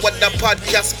specialist. No other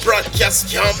podcast, broadcast,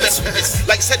 can't mess with this.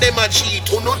 Like said, them a cheat,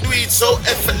 who no do it so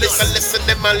effortless. I listen,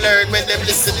 them I learn, when them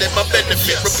listen, them I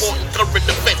benefit. Reporting current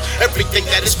events, everything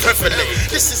that is prevalent.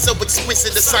 This is so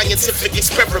exquisite, a scientific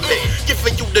experiment.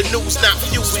 Giving you the news, not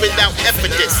views without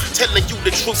evidence. Telling you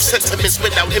the truth, sentiments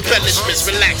without embellishments.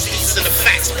 Relax, these are the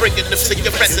facts, bringing them to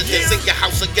your residence. In your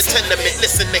house or your tenement,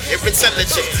 listen to hear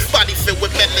intelligence. Body filled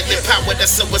with melanin power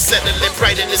that's so unsettling.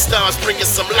 Bright in the stars, bringing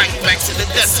some light back to the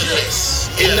desolate.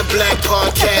 In the Black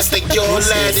podcast, like your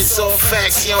lad, it's all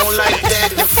facts. You don't like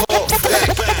that, then fall back.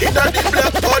 In the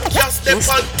Black podcast, they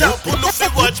on top. Who know if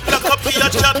you watch Black up here,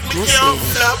 chat me can't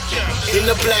flap. In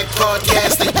the Black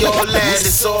podcast, like your lad,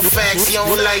 it's all facts. You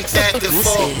don't like that, then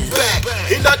fall back.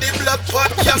 In the Black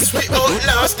podcast, we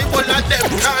outlast. The one of them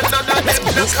can't, none of them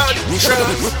no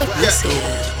contrast.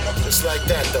 Yeah. Just like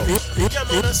that though. Yeah,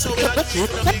 man, that's so black.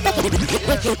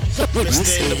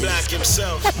 Mr. In the Black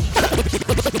himself.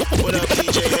 What up,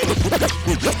 DJ Henry?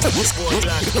 This boy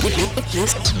Black.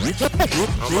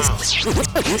 I'm out.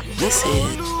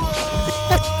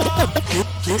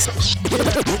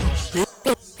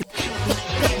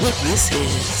 This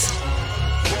is